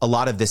collecting a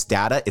lot of this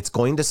data, it's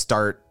going to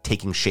start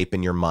taking shape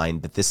in your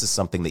mind that this is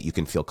something that you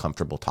can feel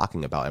comfortable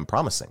talking about and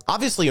promising.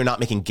 Obviously, you're not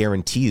making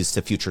guarantees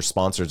to future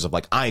sponsors of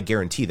like, I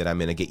guarantee that I'm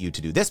going to get you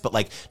to do this. But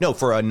like, no,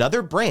 for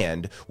another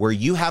brand where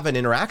you have an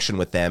interaction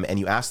with them and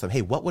you ask them,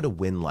 hey, what would a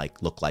win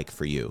look like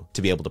for you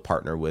to be able to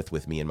partner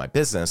with me and my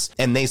business?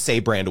 And they say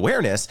brand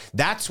awareness.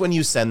 That's when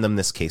you send them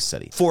this case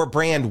study. For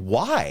brand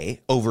Y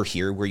over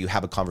here, where you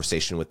have a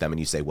conversation with them and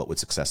you say, what would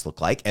success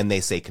look like? And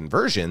they say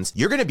conversions,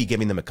 you're going to be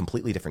giving them a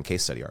completely different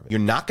case study, Arvid. You're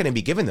not going to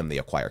be giving them the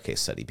Acquire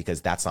case study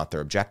because that's not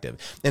their objective.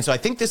 And so I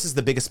think this is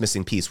the biggest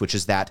missing piece, which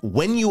is that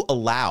when you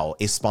allow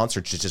a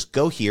sponsor to just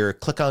go here,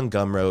 click on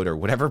Gumroad or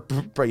whatever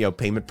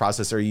payment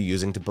processor you're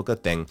using to book a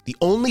thing, the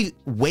only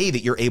way that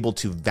you're able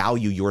to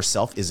value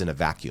yourself is in a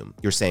vacuum.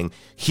 You're saying,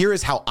 here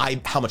is how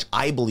much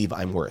I believe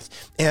I'm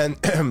worth. And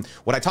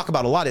what I talk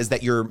about a lot is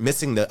that you're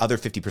missing the other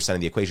 50%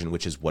 of the equation,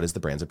 which is what is the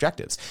brand's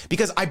objectives?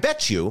 Because I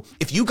bet you,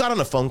 if you got on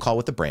a phone call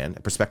with the brand,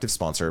 a prospective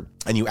sponsor,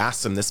 and you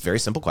asked them this very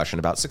simple question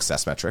about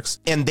success metrics,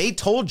 and they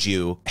told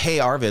you, hey,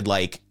 Arvid,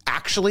 like,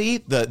 actually,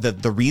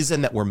 the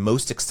reason that we're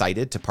most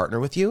excited to partner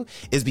with you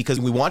is because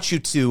we want you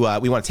to,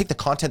 we want to take the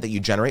content that you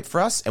generate for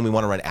us and we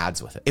want to run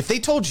ads with it. If they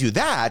told you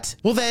that,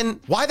 well then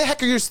why the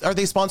heck are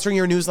they sponsoring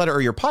your newsletter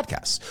or your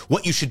podcast?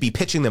 What you should be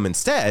pitching them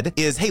instead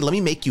is, hey, let me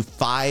make you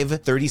 5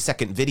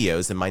 30-second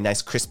videos in my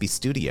nice crispy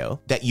studio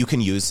that you can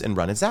use and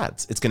run as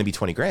ads. It's going to be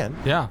 20 grand.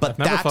 Yeah, but I've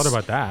never thought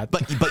about that.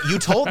 But you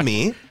told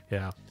me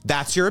yeah,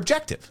 that's your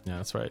objective. Yeah,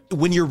 that's right.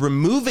 When you're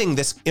removing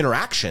this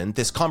interaction,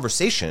 this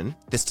conversation,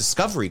 this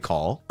discovery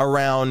call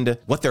around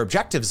what their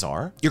objectives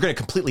are, you're going to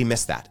completely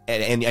miss that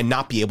and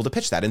not be able to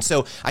pitch that. And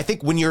so I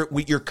think when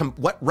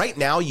right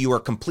now you are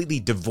completely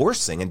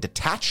divorcing and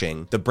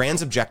detaching the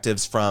brand's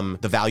objectives from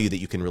the value that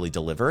you can really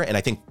deliver. And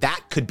I think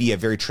that could be a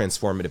very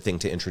transformative thing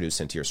to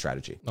introduce into your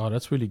strategy. Oh,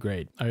 that's really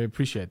great. I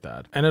appreciate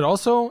that. And it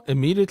also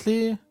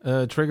immediately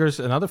triggers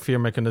another fear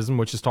mechanism,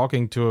 which is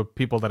talking to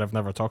people that I've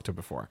never talked to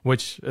before,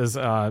 which is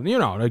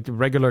like the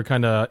regular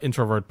kind of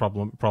introvert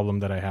problem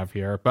that I have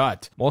here,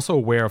 but I'm also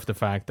aware of the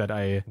fact that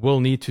I will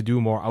need to do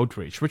more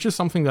outreach, which is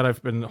something that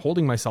I've been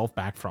holding myself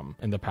back from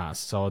in the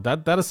past. So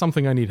that is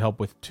something I need help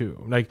with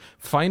too. Like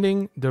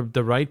finding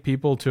the right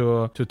people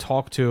to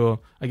talk to,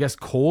 I guess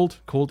cold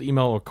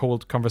email or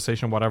cold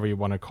conversation, whatever you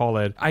want to call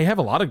it. I have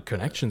a lot of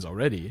connections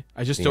already.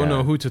 I just don't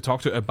know who to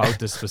talk to about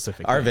this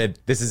specific Arvid,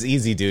 this is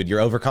easy, dude. You're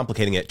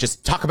overcomplicating it.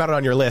 Just talk about it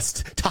on your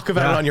list. Talk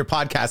about it on your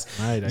podcast.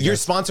 Right, your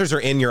sponsors are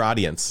in your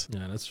audience.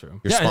 Yeah, that's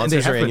true. Your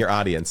sponsors are in your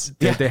audience.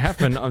 They have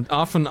been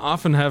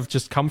often have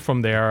just come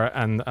from there.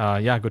 And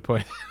good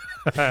point.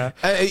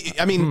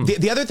 I mean,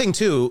 the other thing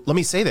too, let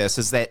me say this,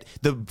 is that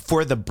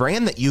for the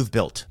brand that you've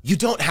built, you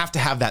don't have to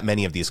have that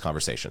many of these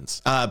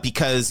conversations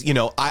because,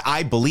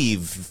 I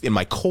believe in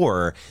my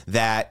core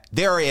that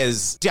there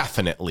is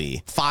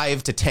definitely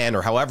 5 to 10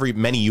 or however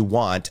many you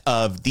want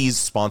of these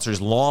sponsors,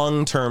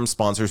 long-term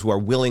sponsors who are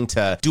willing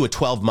to do a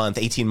 12-month,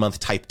 18-month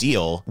type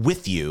deal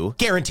with you.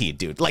 Guaranteed,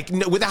 dude. Like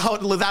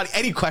without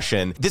any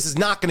question, this is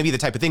not going to be the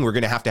type of thing we're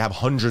going to have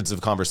hundreds of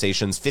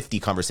conversations, 50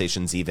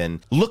 conversations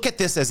even. Look at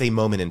this as a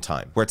moment in time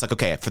where it's like,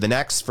 okay, for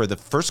the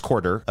first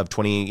quarter of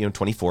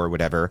 2024 or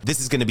whatever, this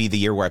is going to be the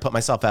year where I put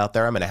myself out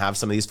there. I'm going to have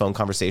some of these phone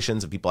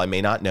conversations with people I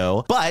may not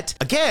know. But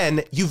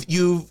again,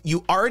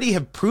 you already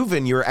have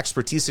proven your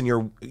expertise and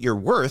your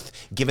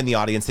worth given the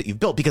audience that you've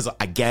built, because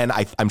again,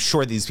 I'm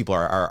sure these people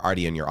are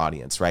already in your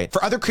audience, right?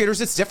 For other creators,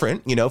 it's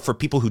different. For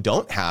people who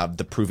don't have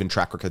the proven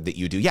track record that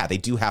you do, they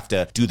do have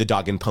to do the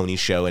dog and pony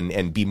show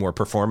and be more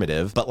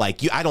performative. But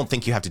I don't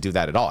think you have to do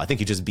that at all. I think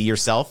you just be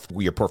yourself.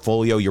 Your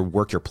portfolio, your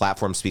work, your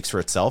platform speaks for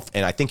itself.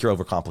 And I think you're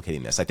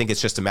overcomplicating this. I think it's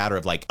just a matter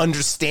of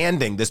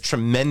understanding this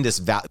tremendous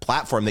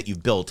platform that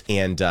you've built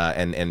and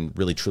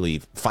really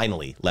truly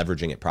finally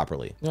leveraging it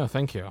properly. Yeah,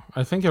 thank you.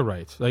 I think you're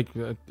right.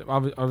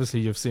 Obviously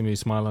you've seen me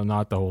smile and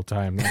nod the whole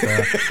time.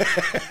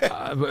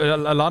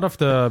 A lot of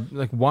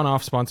the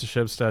one-off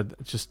sponsorships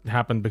that just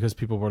happened because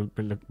people were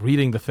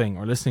reading the thing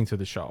or listening to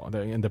the show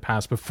in the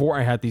past. Before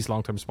I had these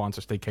long-term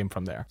sponsors, they came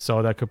from there.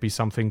 So that could be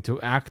something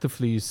to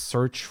actively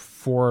search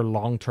for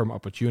long-term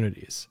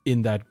opportunities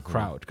in that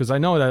crowd. Because I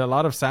know that a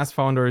lot of SaaS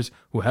founders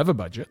who have a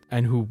budget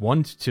and who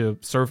want to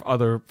serve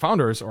other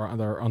founders or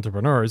other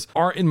entrepreneurs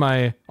are in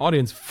my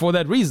audience for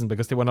that reason,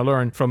 because they want to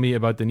learn from me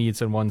about the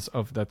needs and wants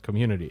of that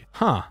community.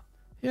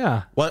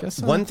 Yeah.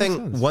 One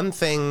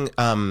thing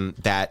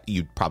that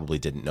you probably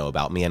didn't know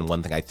about me, and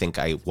one thing I think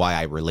why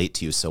I relate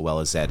to you so well,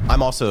 is that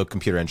I'm also a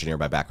computer engineer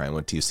by background. I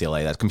went to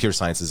UCLA. That computer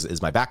science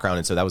is my background,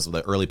 and so that was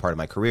the early part of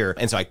my career.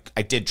 And so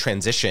I did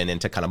transition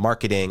into kind of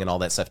marketing and all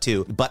that stuff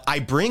too. But I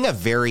bring a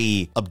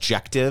very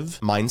objective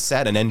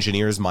mindset, an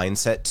engineer's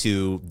mindset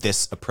to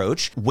this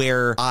approach,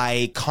 where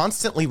I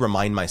constantly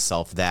remind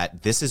myself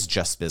that this is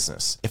just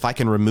business. If I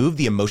can remove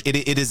the emotion,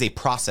 it is a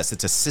process.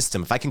 It's a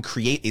system. If I can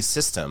create a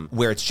system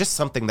where it's just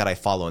something that I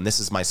follow, and this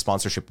is my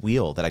sponsorship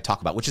wheel that I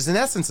talk about, which is in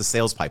essence a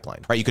sales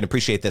pipeline, right? You can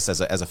appreciate this as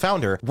a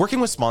founder.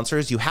 Working with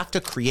sponsors, you have to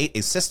create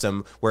a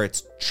system where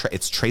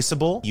it's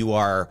traceable. You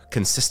are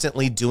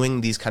consistently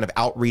doing these kind of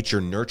outreach.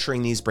 You're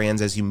nurturing these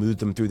brands as you move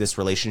them through this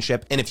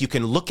relationship. And if you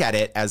can look at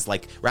it as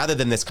rather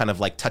than this kind of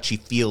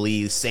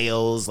touchy-feely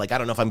sales, I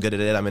don't know if I'm good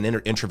at it, I'm an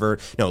introvert.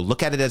 No,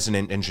 look at it as an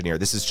engineer.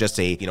 This is just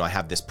I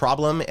have this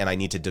problem and I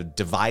need to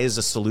devise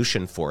a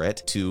solution for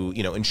it to,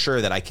 ensure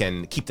that I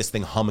can keep this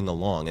thing humming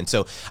along. And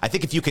so I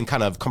think if you can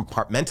kind of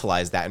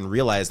compartmentalize that and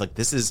realize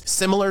this is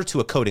similar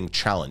to a coding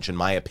challenge, in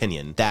my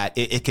opinion, that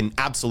it can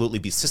absolutely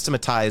be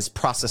systematized,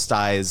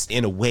 processized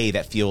in a way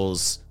that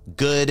feels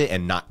good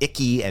and not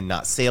icky and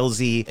not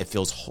salesy. It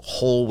feels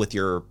whole with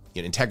your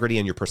integrity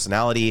and your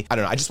personality. I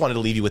don't know. I just wanted to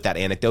leave you with that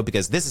anecdote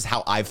because this is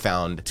how I've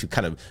found to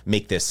kind of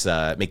make this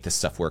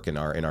stuff work in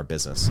our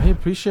business. I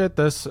appreciate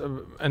this,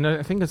 and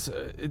I think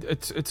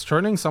it's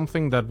turning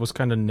something that was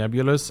kind of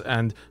nebulous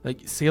and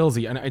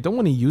salesy. And I don't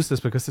want to use this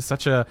because it's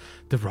such a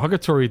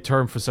derogatory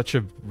term for such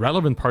a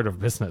relevant part of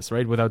business,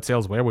 right? Without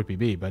sales, where would we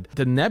be? But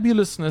the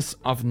nebulousness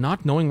of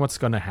not knowing what's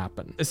going to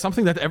happen is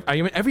something that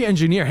every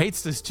engineer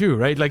hates this too,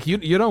 right?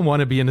 You don't want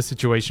to be in a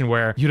situation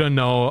where you don't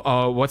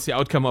know what's the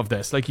outcome of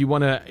this. You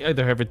want to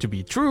either have it to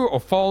be true or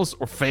false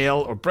or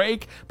fail or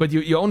break, but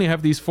you only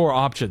have these 4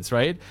 options,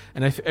 right?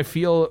 And I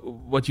feel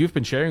what you've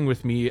been sharing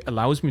with me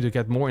allows me to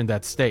get more in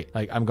that state.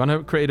 I'm going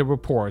to create a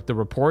report. The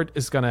report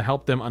is going to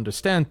help them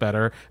understand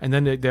better, and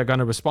then they're going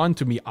to respond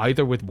to me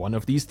either with one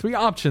of these 3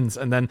 options,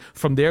 and then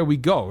from there we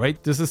go,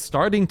 right? This is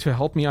starting to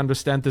help me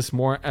understand this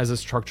more as a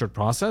structured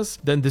process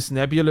than this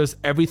nebulous,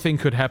 everything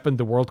could happen,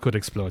 the world could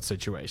explode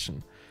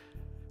situation.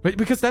 But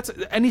because that's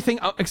anything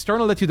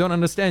external that you don't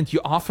understand,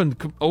 you often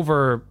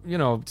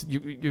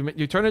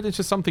you turn it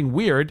into something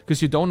weird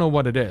because you don't know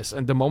what it is.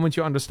 And the moment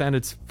you understand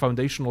its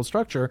foundational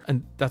structure,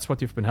 and that's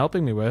what you've been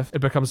helping me with, it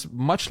becomes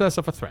much less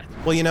of a threat.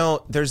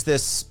 Well, there's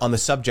this on the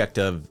subject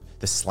of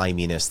the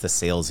sliminess, the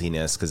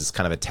salesiness, because it's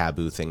kind of a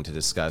taboo thing to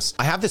discuss.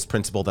 I have this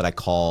principle that I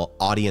call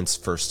audience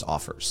first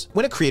offers.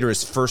 When a creator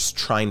is first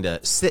trying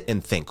to sit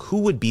and think, who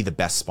would be the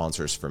best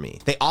sponsors for me?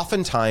 They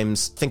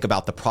oftentimes think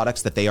about the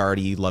products that they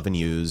already love and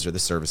use, or the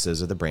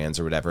services or the brands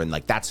or whatever. And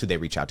like, that's who they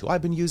reach out to.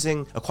 I've been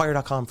using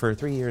acquire.com for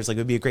 3 years. Like, it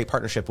would be a great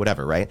partnership,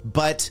 whatever, right?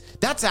 But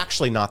that's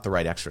actually not the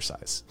right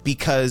exercise,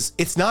 because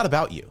it's not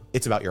about you.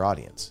 It's about your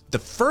audience. The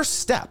first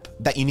step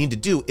that you need to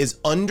do is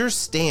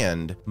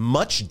understand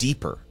much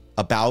deeper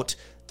about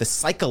the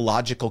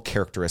psychological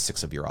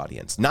characteristics of your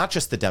audience, not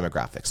just the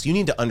demographics. You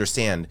need to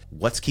understand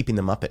what's keeping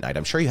them up at night.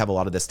 I'm sure you have a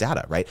lot of this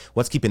data, right?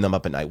 What's keeping them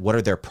up at night? What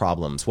are their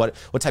problems? What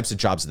types of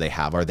jobs do they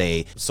have? Are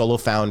they solo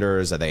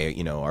founders? Are they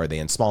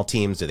in small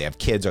teams? Do they have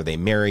kids? Are they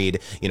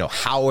married?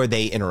 How are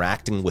they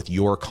interacting with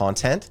your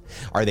content?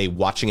 Are they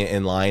watching it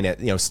in line at,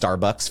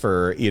 Starbucks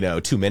for,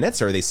 2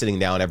 minutes? Or are they sitting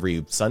down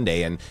every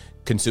Sunday and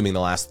consuming the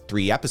last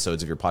 3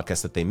 episodes of your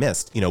podcast that they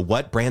missed?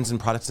 What brands and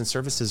products and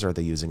services are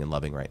they using and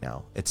loving right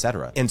now,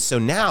 etc. And so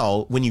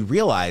now when you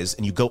realize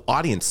and you go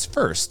audience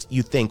first,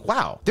 you think,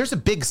 wow, there's a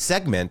big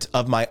segment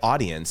of my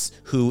audience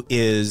who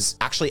is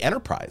actually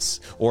enterprise,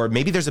 or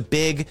maybe there's a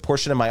big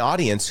portion of my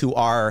audience who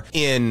are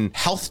in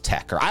health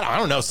tech, or I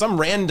don't know, some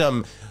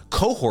random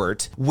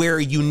cohort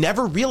where you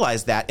never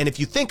realize that. And if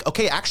you think,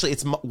 okay, actually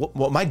it's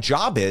what my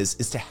job is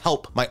to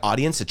help my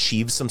audience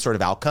achieve some sort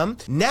of outcome.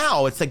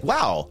 Now it's like,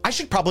 wow, I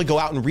should probably go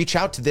out and reach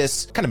out to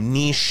this kind of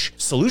niche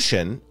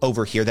solution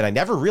over here that I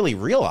never really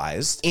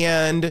realized,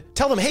 and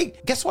tell them, hey,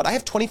 guess what? I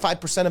have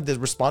 25% of the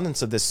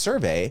respondents of this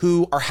survey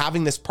who are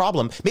having this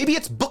problem. Maybe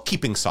it's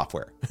bookkeeping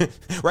software,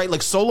 right?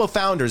 Like solo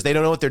founders, they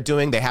don't know what they're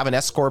doing. They have an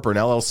S corp or an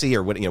LLC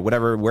or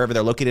whatever, wherever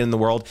they're located in the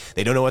world.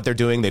 They don't know what they're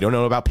doing. They don't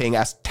know about paying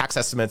tax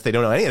estimates. They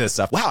don't know any of this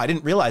stuff. Wow, I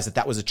didn't realize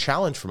that was a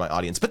challenge for my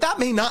audience. But that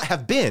may not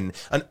have been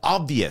an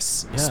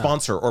obvious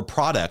sponsor or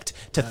product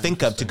to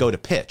think of to go to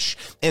pitch.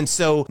 And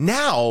so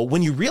now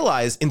when you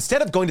realize,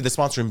 instead of going to the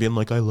sponsor and being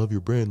like, I love your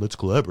brand, let's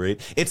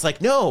collaborate, it's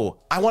like, no,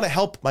 I want to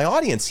help my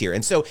audience here.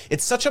 And so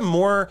it's such a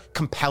more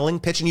compelling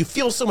pitch, and you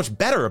feel so much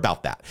better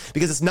about that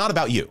because it's not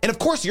about you. And of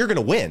course you're going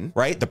to win,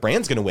 right? The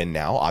brand's going to win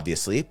now,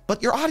 obviously,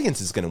 but your audience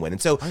is going to win.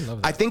 And so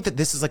I think that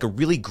this is like a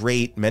really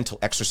great mental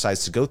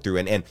exercise to go through,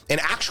 and an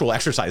actual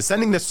exercise,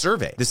 sending this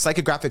survey, this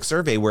psychographic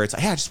survey where it's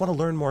like, hey, I just want to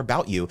learn more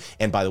about you.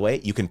 And by the way,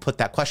 you can put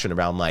that question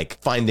around like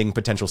finding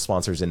potential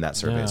sponsors in that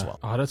survey as well.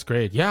 Oh, that's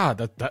great. Yeah,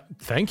 that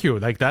thank you.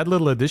 Like that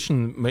little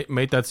addition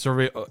made that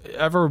survey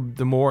ever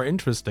the more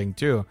interesting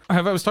too. I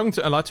was talking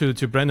a lot to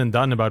Brendan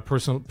Dunn about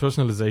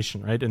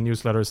personalization, right, in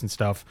newsletters and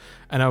stuff.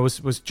 And I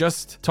was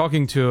just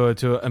talking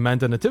to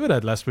Amanda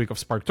Natividad last week of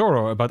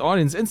SparkToro about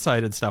audience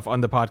insight and stuff on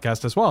the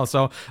podcast as well.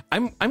 So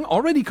I'm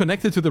already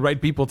connected to the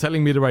right people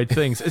telling me the right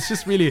things. It's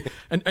just really,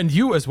 and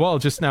you as well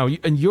just now,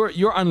 and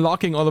you're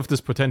unlocking all of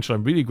this potential.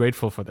 I'm really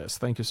grateful for this.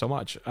 Thank you so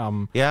much.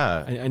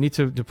 I need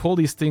to pull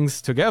these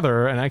things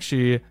together and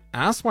actually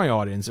ask my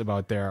audience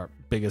about their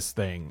biggest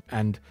thing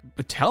and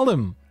tell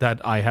them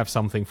that I have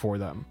something for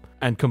them,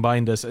 and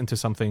combine this into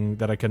something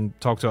that I can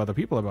talk to other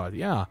people about.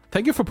 Yeah.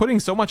 Thank you for putting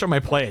so much on my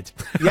plate.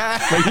 Yeah.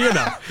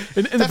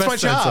 Like, That's my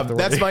job.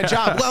 That's my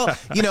job.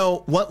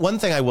 Well, one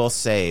thing I will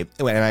say,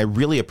 and I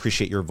really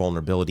appreciate your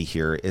vulnerability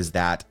here, is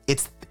that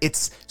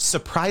it's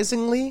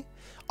surprisingly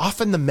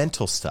often the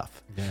mental stuff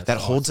that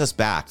holds us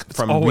back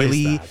from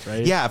really,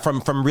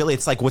 from really,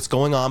 it's like what's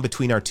going on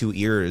between our 2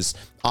 ears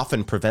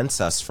often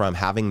prevents us from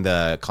having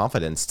the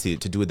confidence to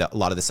do a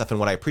lot of this stuff. And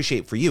what I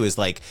appreciate for you is,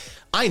 like,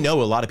 I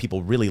know a lot of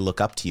people really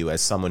look up to you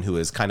as someone who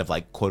has kind of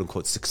like quote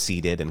unquote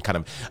succeeded and kind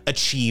of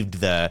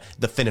achieved the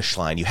finish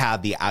line. You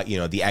had the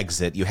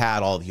exit, you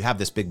have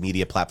this big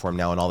media platform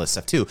now and all this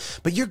stuff too,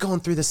 but you're going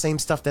through the same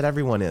stuff that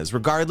everyone is,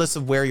 regardless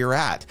of where you're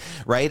at.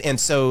 Right. And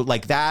so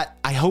like that,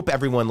 I hope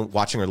everyone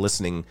watching or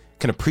listening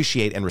can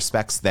appreciate and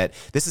respects that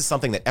this is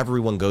something that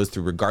everyone goes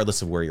through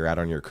regardless of where you're at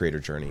on your creator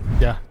journey.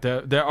 Yeah,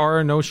 there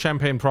are no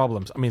champagne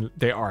problems. I mean,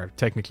 they are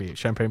technically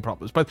champagne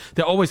problems, but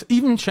they're always,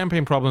 even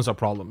champagne problems are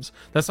problems.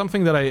 That's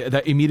something that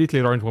I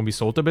immediately learned when we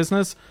sold the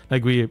business.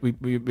 Like we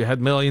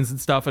had millions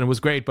and stuff, and it was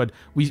great, but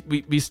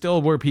we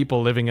still were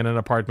people living in an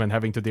apartment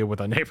having to deal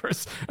with our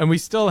neighbors, and we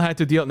still had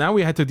to deal. Now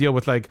we had to deal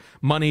with like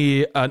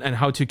money and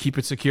how to keep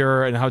it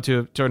secure and how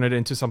to turn it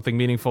into something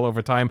meaningful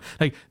over time.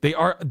 Like they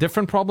are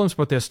different problems,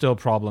 but they're still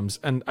problems.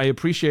 And I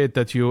appreciate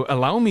that you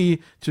allow me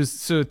to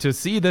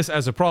see this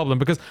as a problem,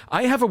 because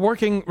I have a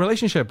working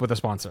relationship with a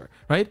sponsor,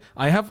 right?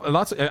 I have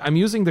I'm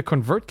using the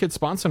ConvertKit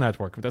sponsor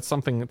network. That's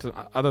something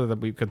other that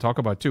we could talk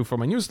about too for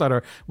my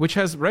newsletter, which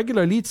has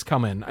regular leads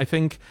come in. I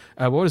think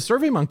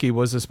SurveyMonkey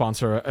was a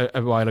sponsor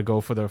a while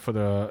ago for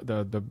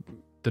the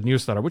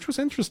newsletter, which was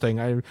interesting.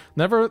 I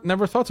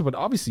never thought so, but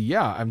obviously,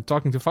 yeah, I'm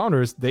talking to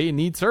founders. They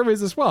need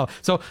surveys as well.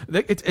 So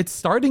it's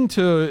starting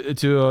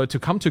to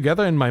come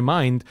together in my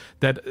mind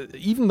that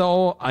even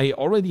though I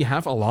already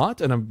have a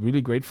lot, and I'm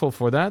really grateful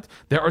for that,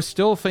 there are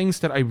still things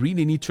that I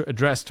really need to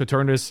address to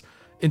turn this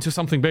into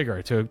something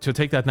bigger, to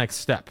take that next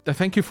step.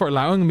 Thank you for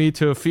allowing me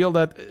to feel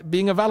that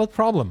being a valid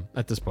problem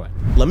at this point.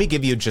 Let me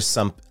give you just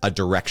a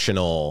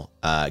directional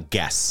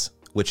guess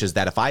which is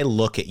that if I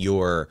look at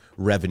your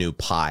revenue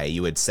pie,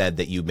 you had said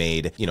that you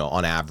made,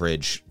 on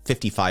average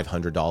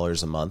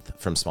 $5,500 a month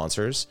from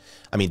sponsors.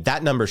 I mean,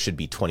 that number should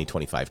be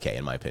 25K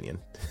in my opinion,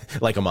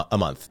 like a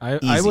month.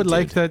 I would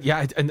like that.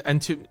 Yeah.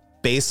 And to,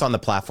 based on the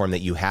platform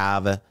that you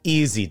have,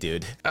 easy,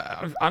 dude.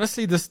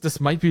 Honestly, this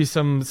might be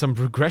some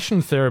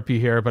regression therapy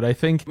here, but I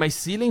think my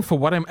ceiling for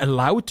what I'm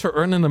allowed to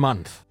earn in a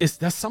month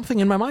there's something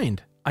in my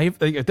mind.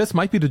 This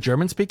might be the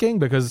German speaking,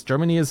 because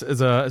Germany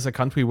is a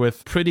country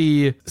with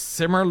pretty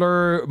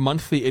similar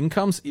monthly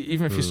incomes.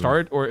 Even if you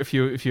start, or if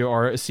you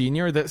are a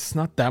senior, there's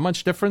not that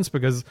much difference,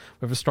 because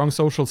we have a strong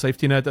social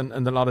safety net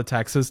and a lot of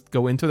taxes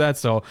go into that.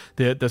 So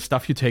the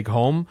stuff you take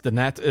home, the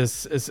net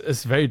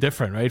is very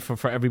different, right?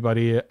 For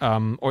everybody,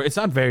 or it's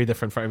not very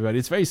different for everybody.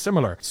 It's very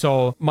similar.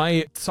 So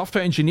my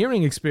software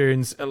engineering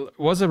experience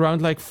was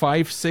around like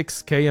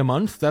 5-6K a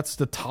month. That's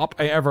the top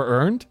I ever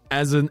earned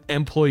as an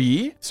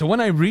employee. So when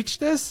I reached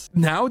this,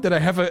 now that I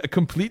have a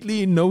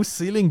completely no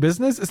ceiling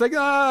business, it's like,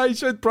 I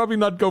should probably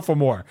not go for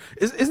more.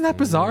 Isn't that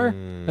bizarre?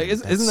 Like,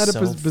 isn't that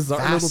a bizarre,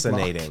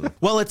 fascinating?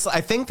 Well,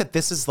 I think that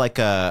this is like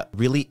a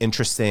really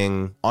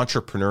interesting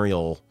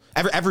entrepreneurial.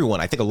 Everyone,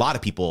 I think a lot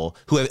of people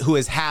who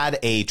has had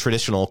a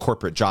traditional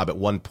corporate job at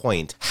one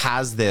point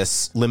has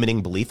this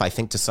limiting belief, I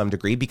think, to some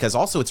degree, because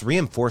also it's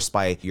reinforced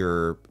by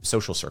your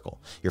social circle,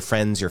 your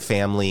friends, your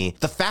family.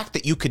 The fact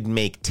that you could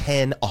make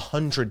 10,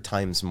 100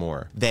 times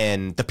more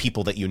than the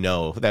people that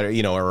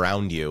that are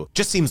around you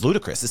just seems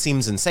ludicrous. It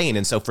seems insane.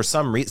 And so for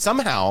some reason,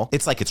 somehow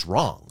it's like it's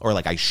wrong, or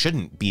like I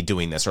shouldn't be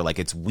doing this, or like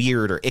it's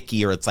weird or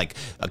icky, or it's like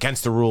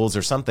against the rules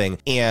or something.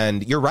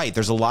 And you're right.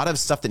 There's a lot of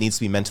stuff that needs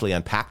to be mentally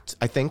unpacked,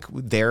 I think,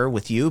 there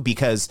with you,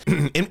 because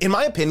in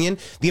my opinion,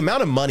 the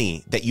amount of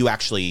money that you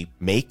actually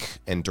make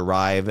and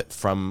derive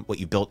from what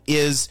you built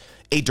is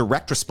a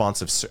direct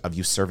response of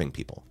you serving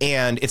people.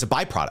 And it's a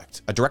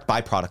direct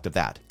byproduct of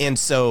that. And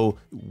so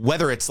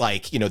whether it's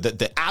like,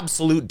 the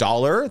absolute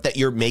dollar that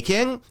you're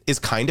making is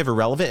kind of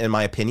irrelevant in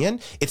my opinion.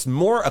 It's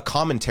more a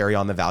commentary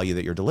on the value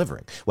that you're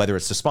delivering, whether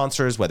it's to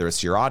sponsors, whether it's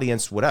to your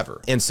audience,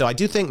 whatever. And so I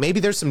do think maybe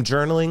there's some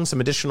journaling,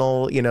 some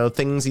additional,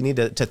 things you need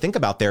to think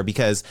about there,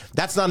 because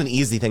that's not an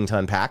easy thing to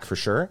unpack for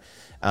sure.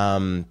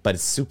 But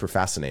it's super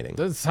fascinating.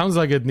 That sounds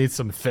like it needs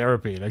some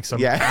therapy, like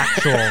some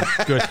actual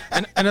good.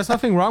 And there's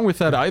nothing wrong with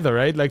that either,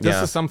 right? Like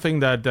this is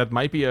something that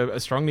might be a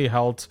strongly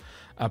held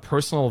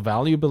personal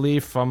value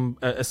belief from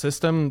a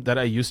system that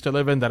I used to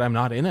live in that I'm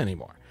not in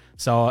anymore.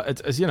 So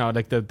it's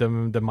like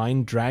the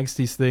mind drags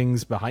these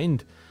things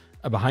behind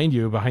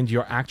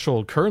your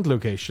actual current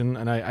location,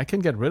 and I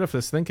can get rid of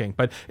this thinking.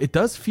 But it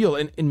does feel,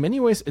 in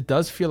many ways, it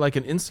does feel like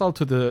an insult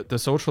to the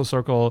social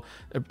circle,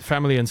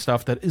 family and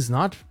stuff that is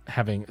not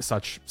having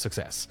such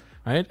success,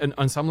 right? And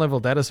on some level,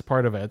 that is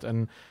part of it.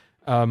 And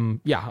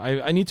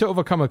I need to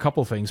overcome a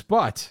couple things,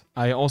 but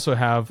I also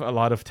have a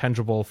lot of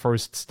tangible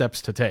first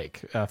steps to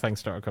take,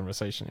 thanks to our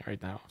conversation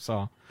right now.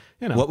 So,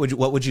 What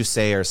would you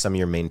say are some of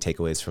your main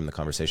takeaways from the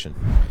conversation?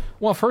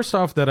 Well, first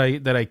off, that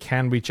I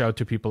can reach out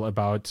to people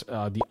about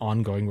the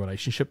ongoing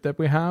relationship that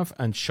we have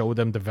and show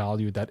them the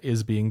value that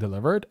is being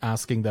delivered,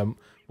 asking them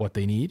what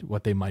they need,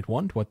 what they might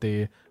want, what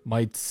they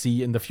might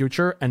see in the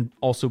future, and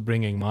also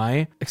bringing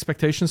my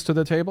expectations to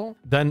the table.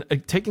 Then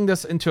taking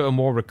this into a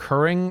more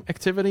recurring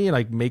activity,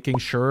 like making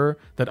sure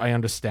that I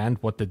understand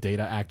what the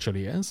data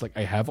actually is. Like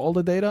I have all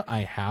the data,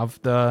 I have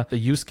the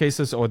use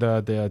cases or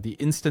the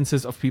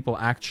instances of people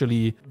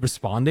actually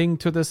responding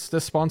to the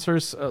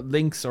sponsors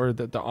links or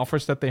the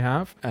offers that they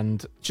have,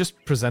 and just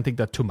presenting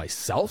that to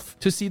myself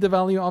to see the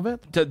value of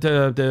it.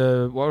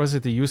 The what was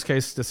it? The use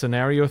case, the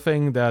scenario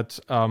thing that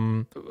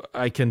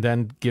I can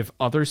then give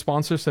other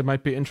sponsors that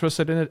might be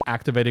interested in it,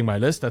 activating my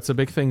list. That's a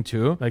big thing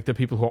too. Like the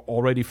people who are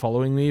already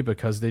following me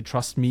because they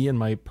trust me and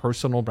my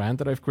personal brand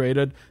that I've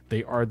created,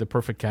 they are the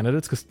perfect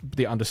candidates because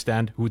they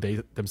understand who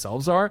they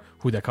themselves are,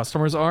 who their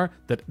customers are,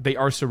 that they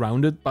are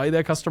surrounded by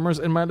their customers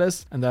in my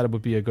list, and that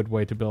would be a good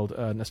way to build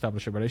and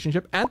establish a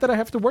relationship, and that I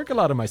have to work a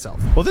lot of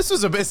myself. Well,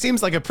 it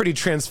seems like a pretty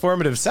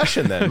transformative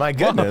session then. My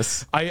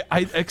goodness. Well,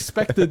 I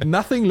expected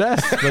nothing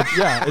less, but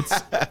yeah,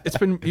 it's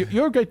been,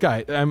 you're a great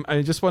guy.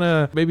 I just want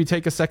to maybe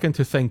take a second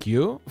to thank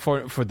you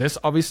for this.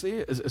 Obviously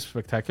is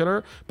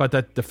spectacular, but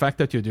that the fact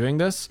that you're doing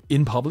this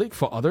in public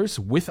for others,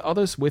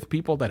 with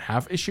people that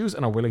have issues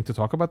and are willing to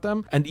talk about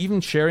them, and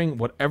even sharing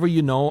whatever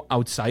you know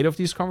outside of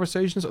these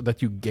conversations, or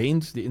that you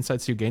gained, the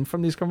insights you gained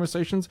from these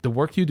conversations, the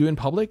work you do in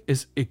public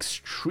is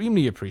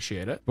extremely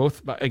appreciated,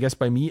 both by, I guess,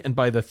 by me and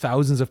by the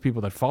thousands of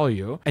people that follow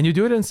you, and you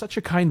do it in such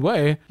a kind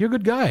way. You're a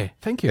good guy.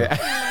 Thank you.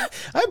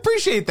 I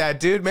appreciate that,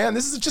 dude, man.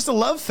 This is just a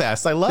love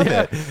fest. I love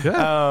it.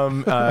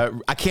 Yeah.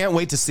 I can't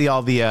wait to see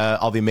all the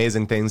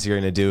amazing things you're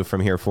going to do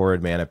from here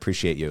forward, man. I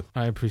appreciate you.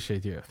 I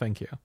appreciate you. Thank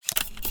you.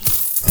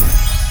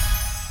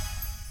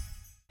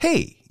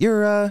 Hey,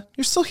 you're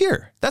still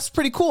here. That's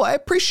pretty cool. I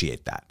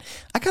appreciate that.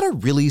 I got a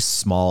really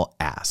small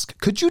ask.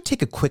 Could you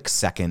take a quick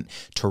second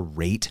to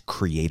rate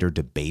Creator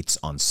Debates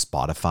on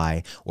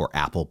Spotify or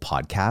Apple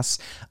Podcasts?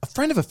 A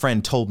friend of a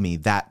friend told me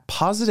that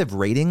positive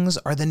ratings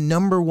are the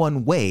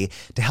 #1 way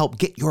to help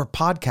get your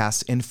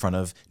podcast in front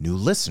of new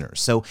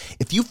listeners. So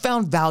if you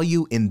found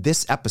value in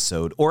this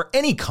episode or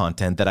any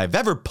content that I've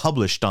ever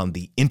published on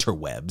the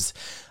interwebs,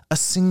 a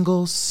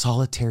single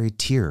solitary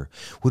tear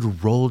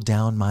would roll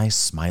down my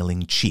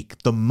smiling cheek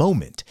the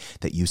moment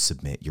that you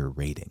submit your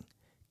rating.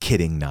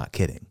 Kidding, not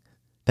kidding.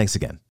 Thanks again.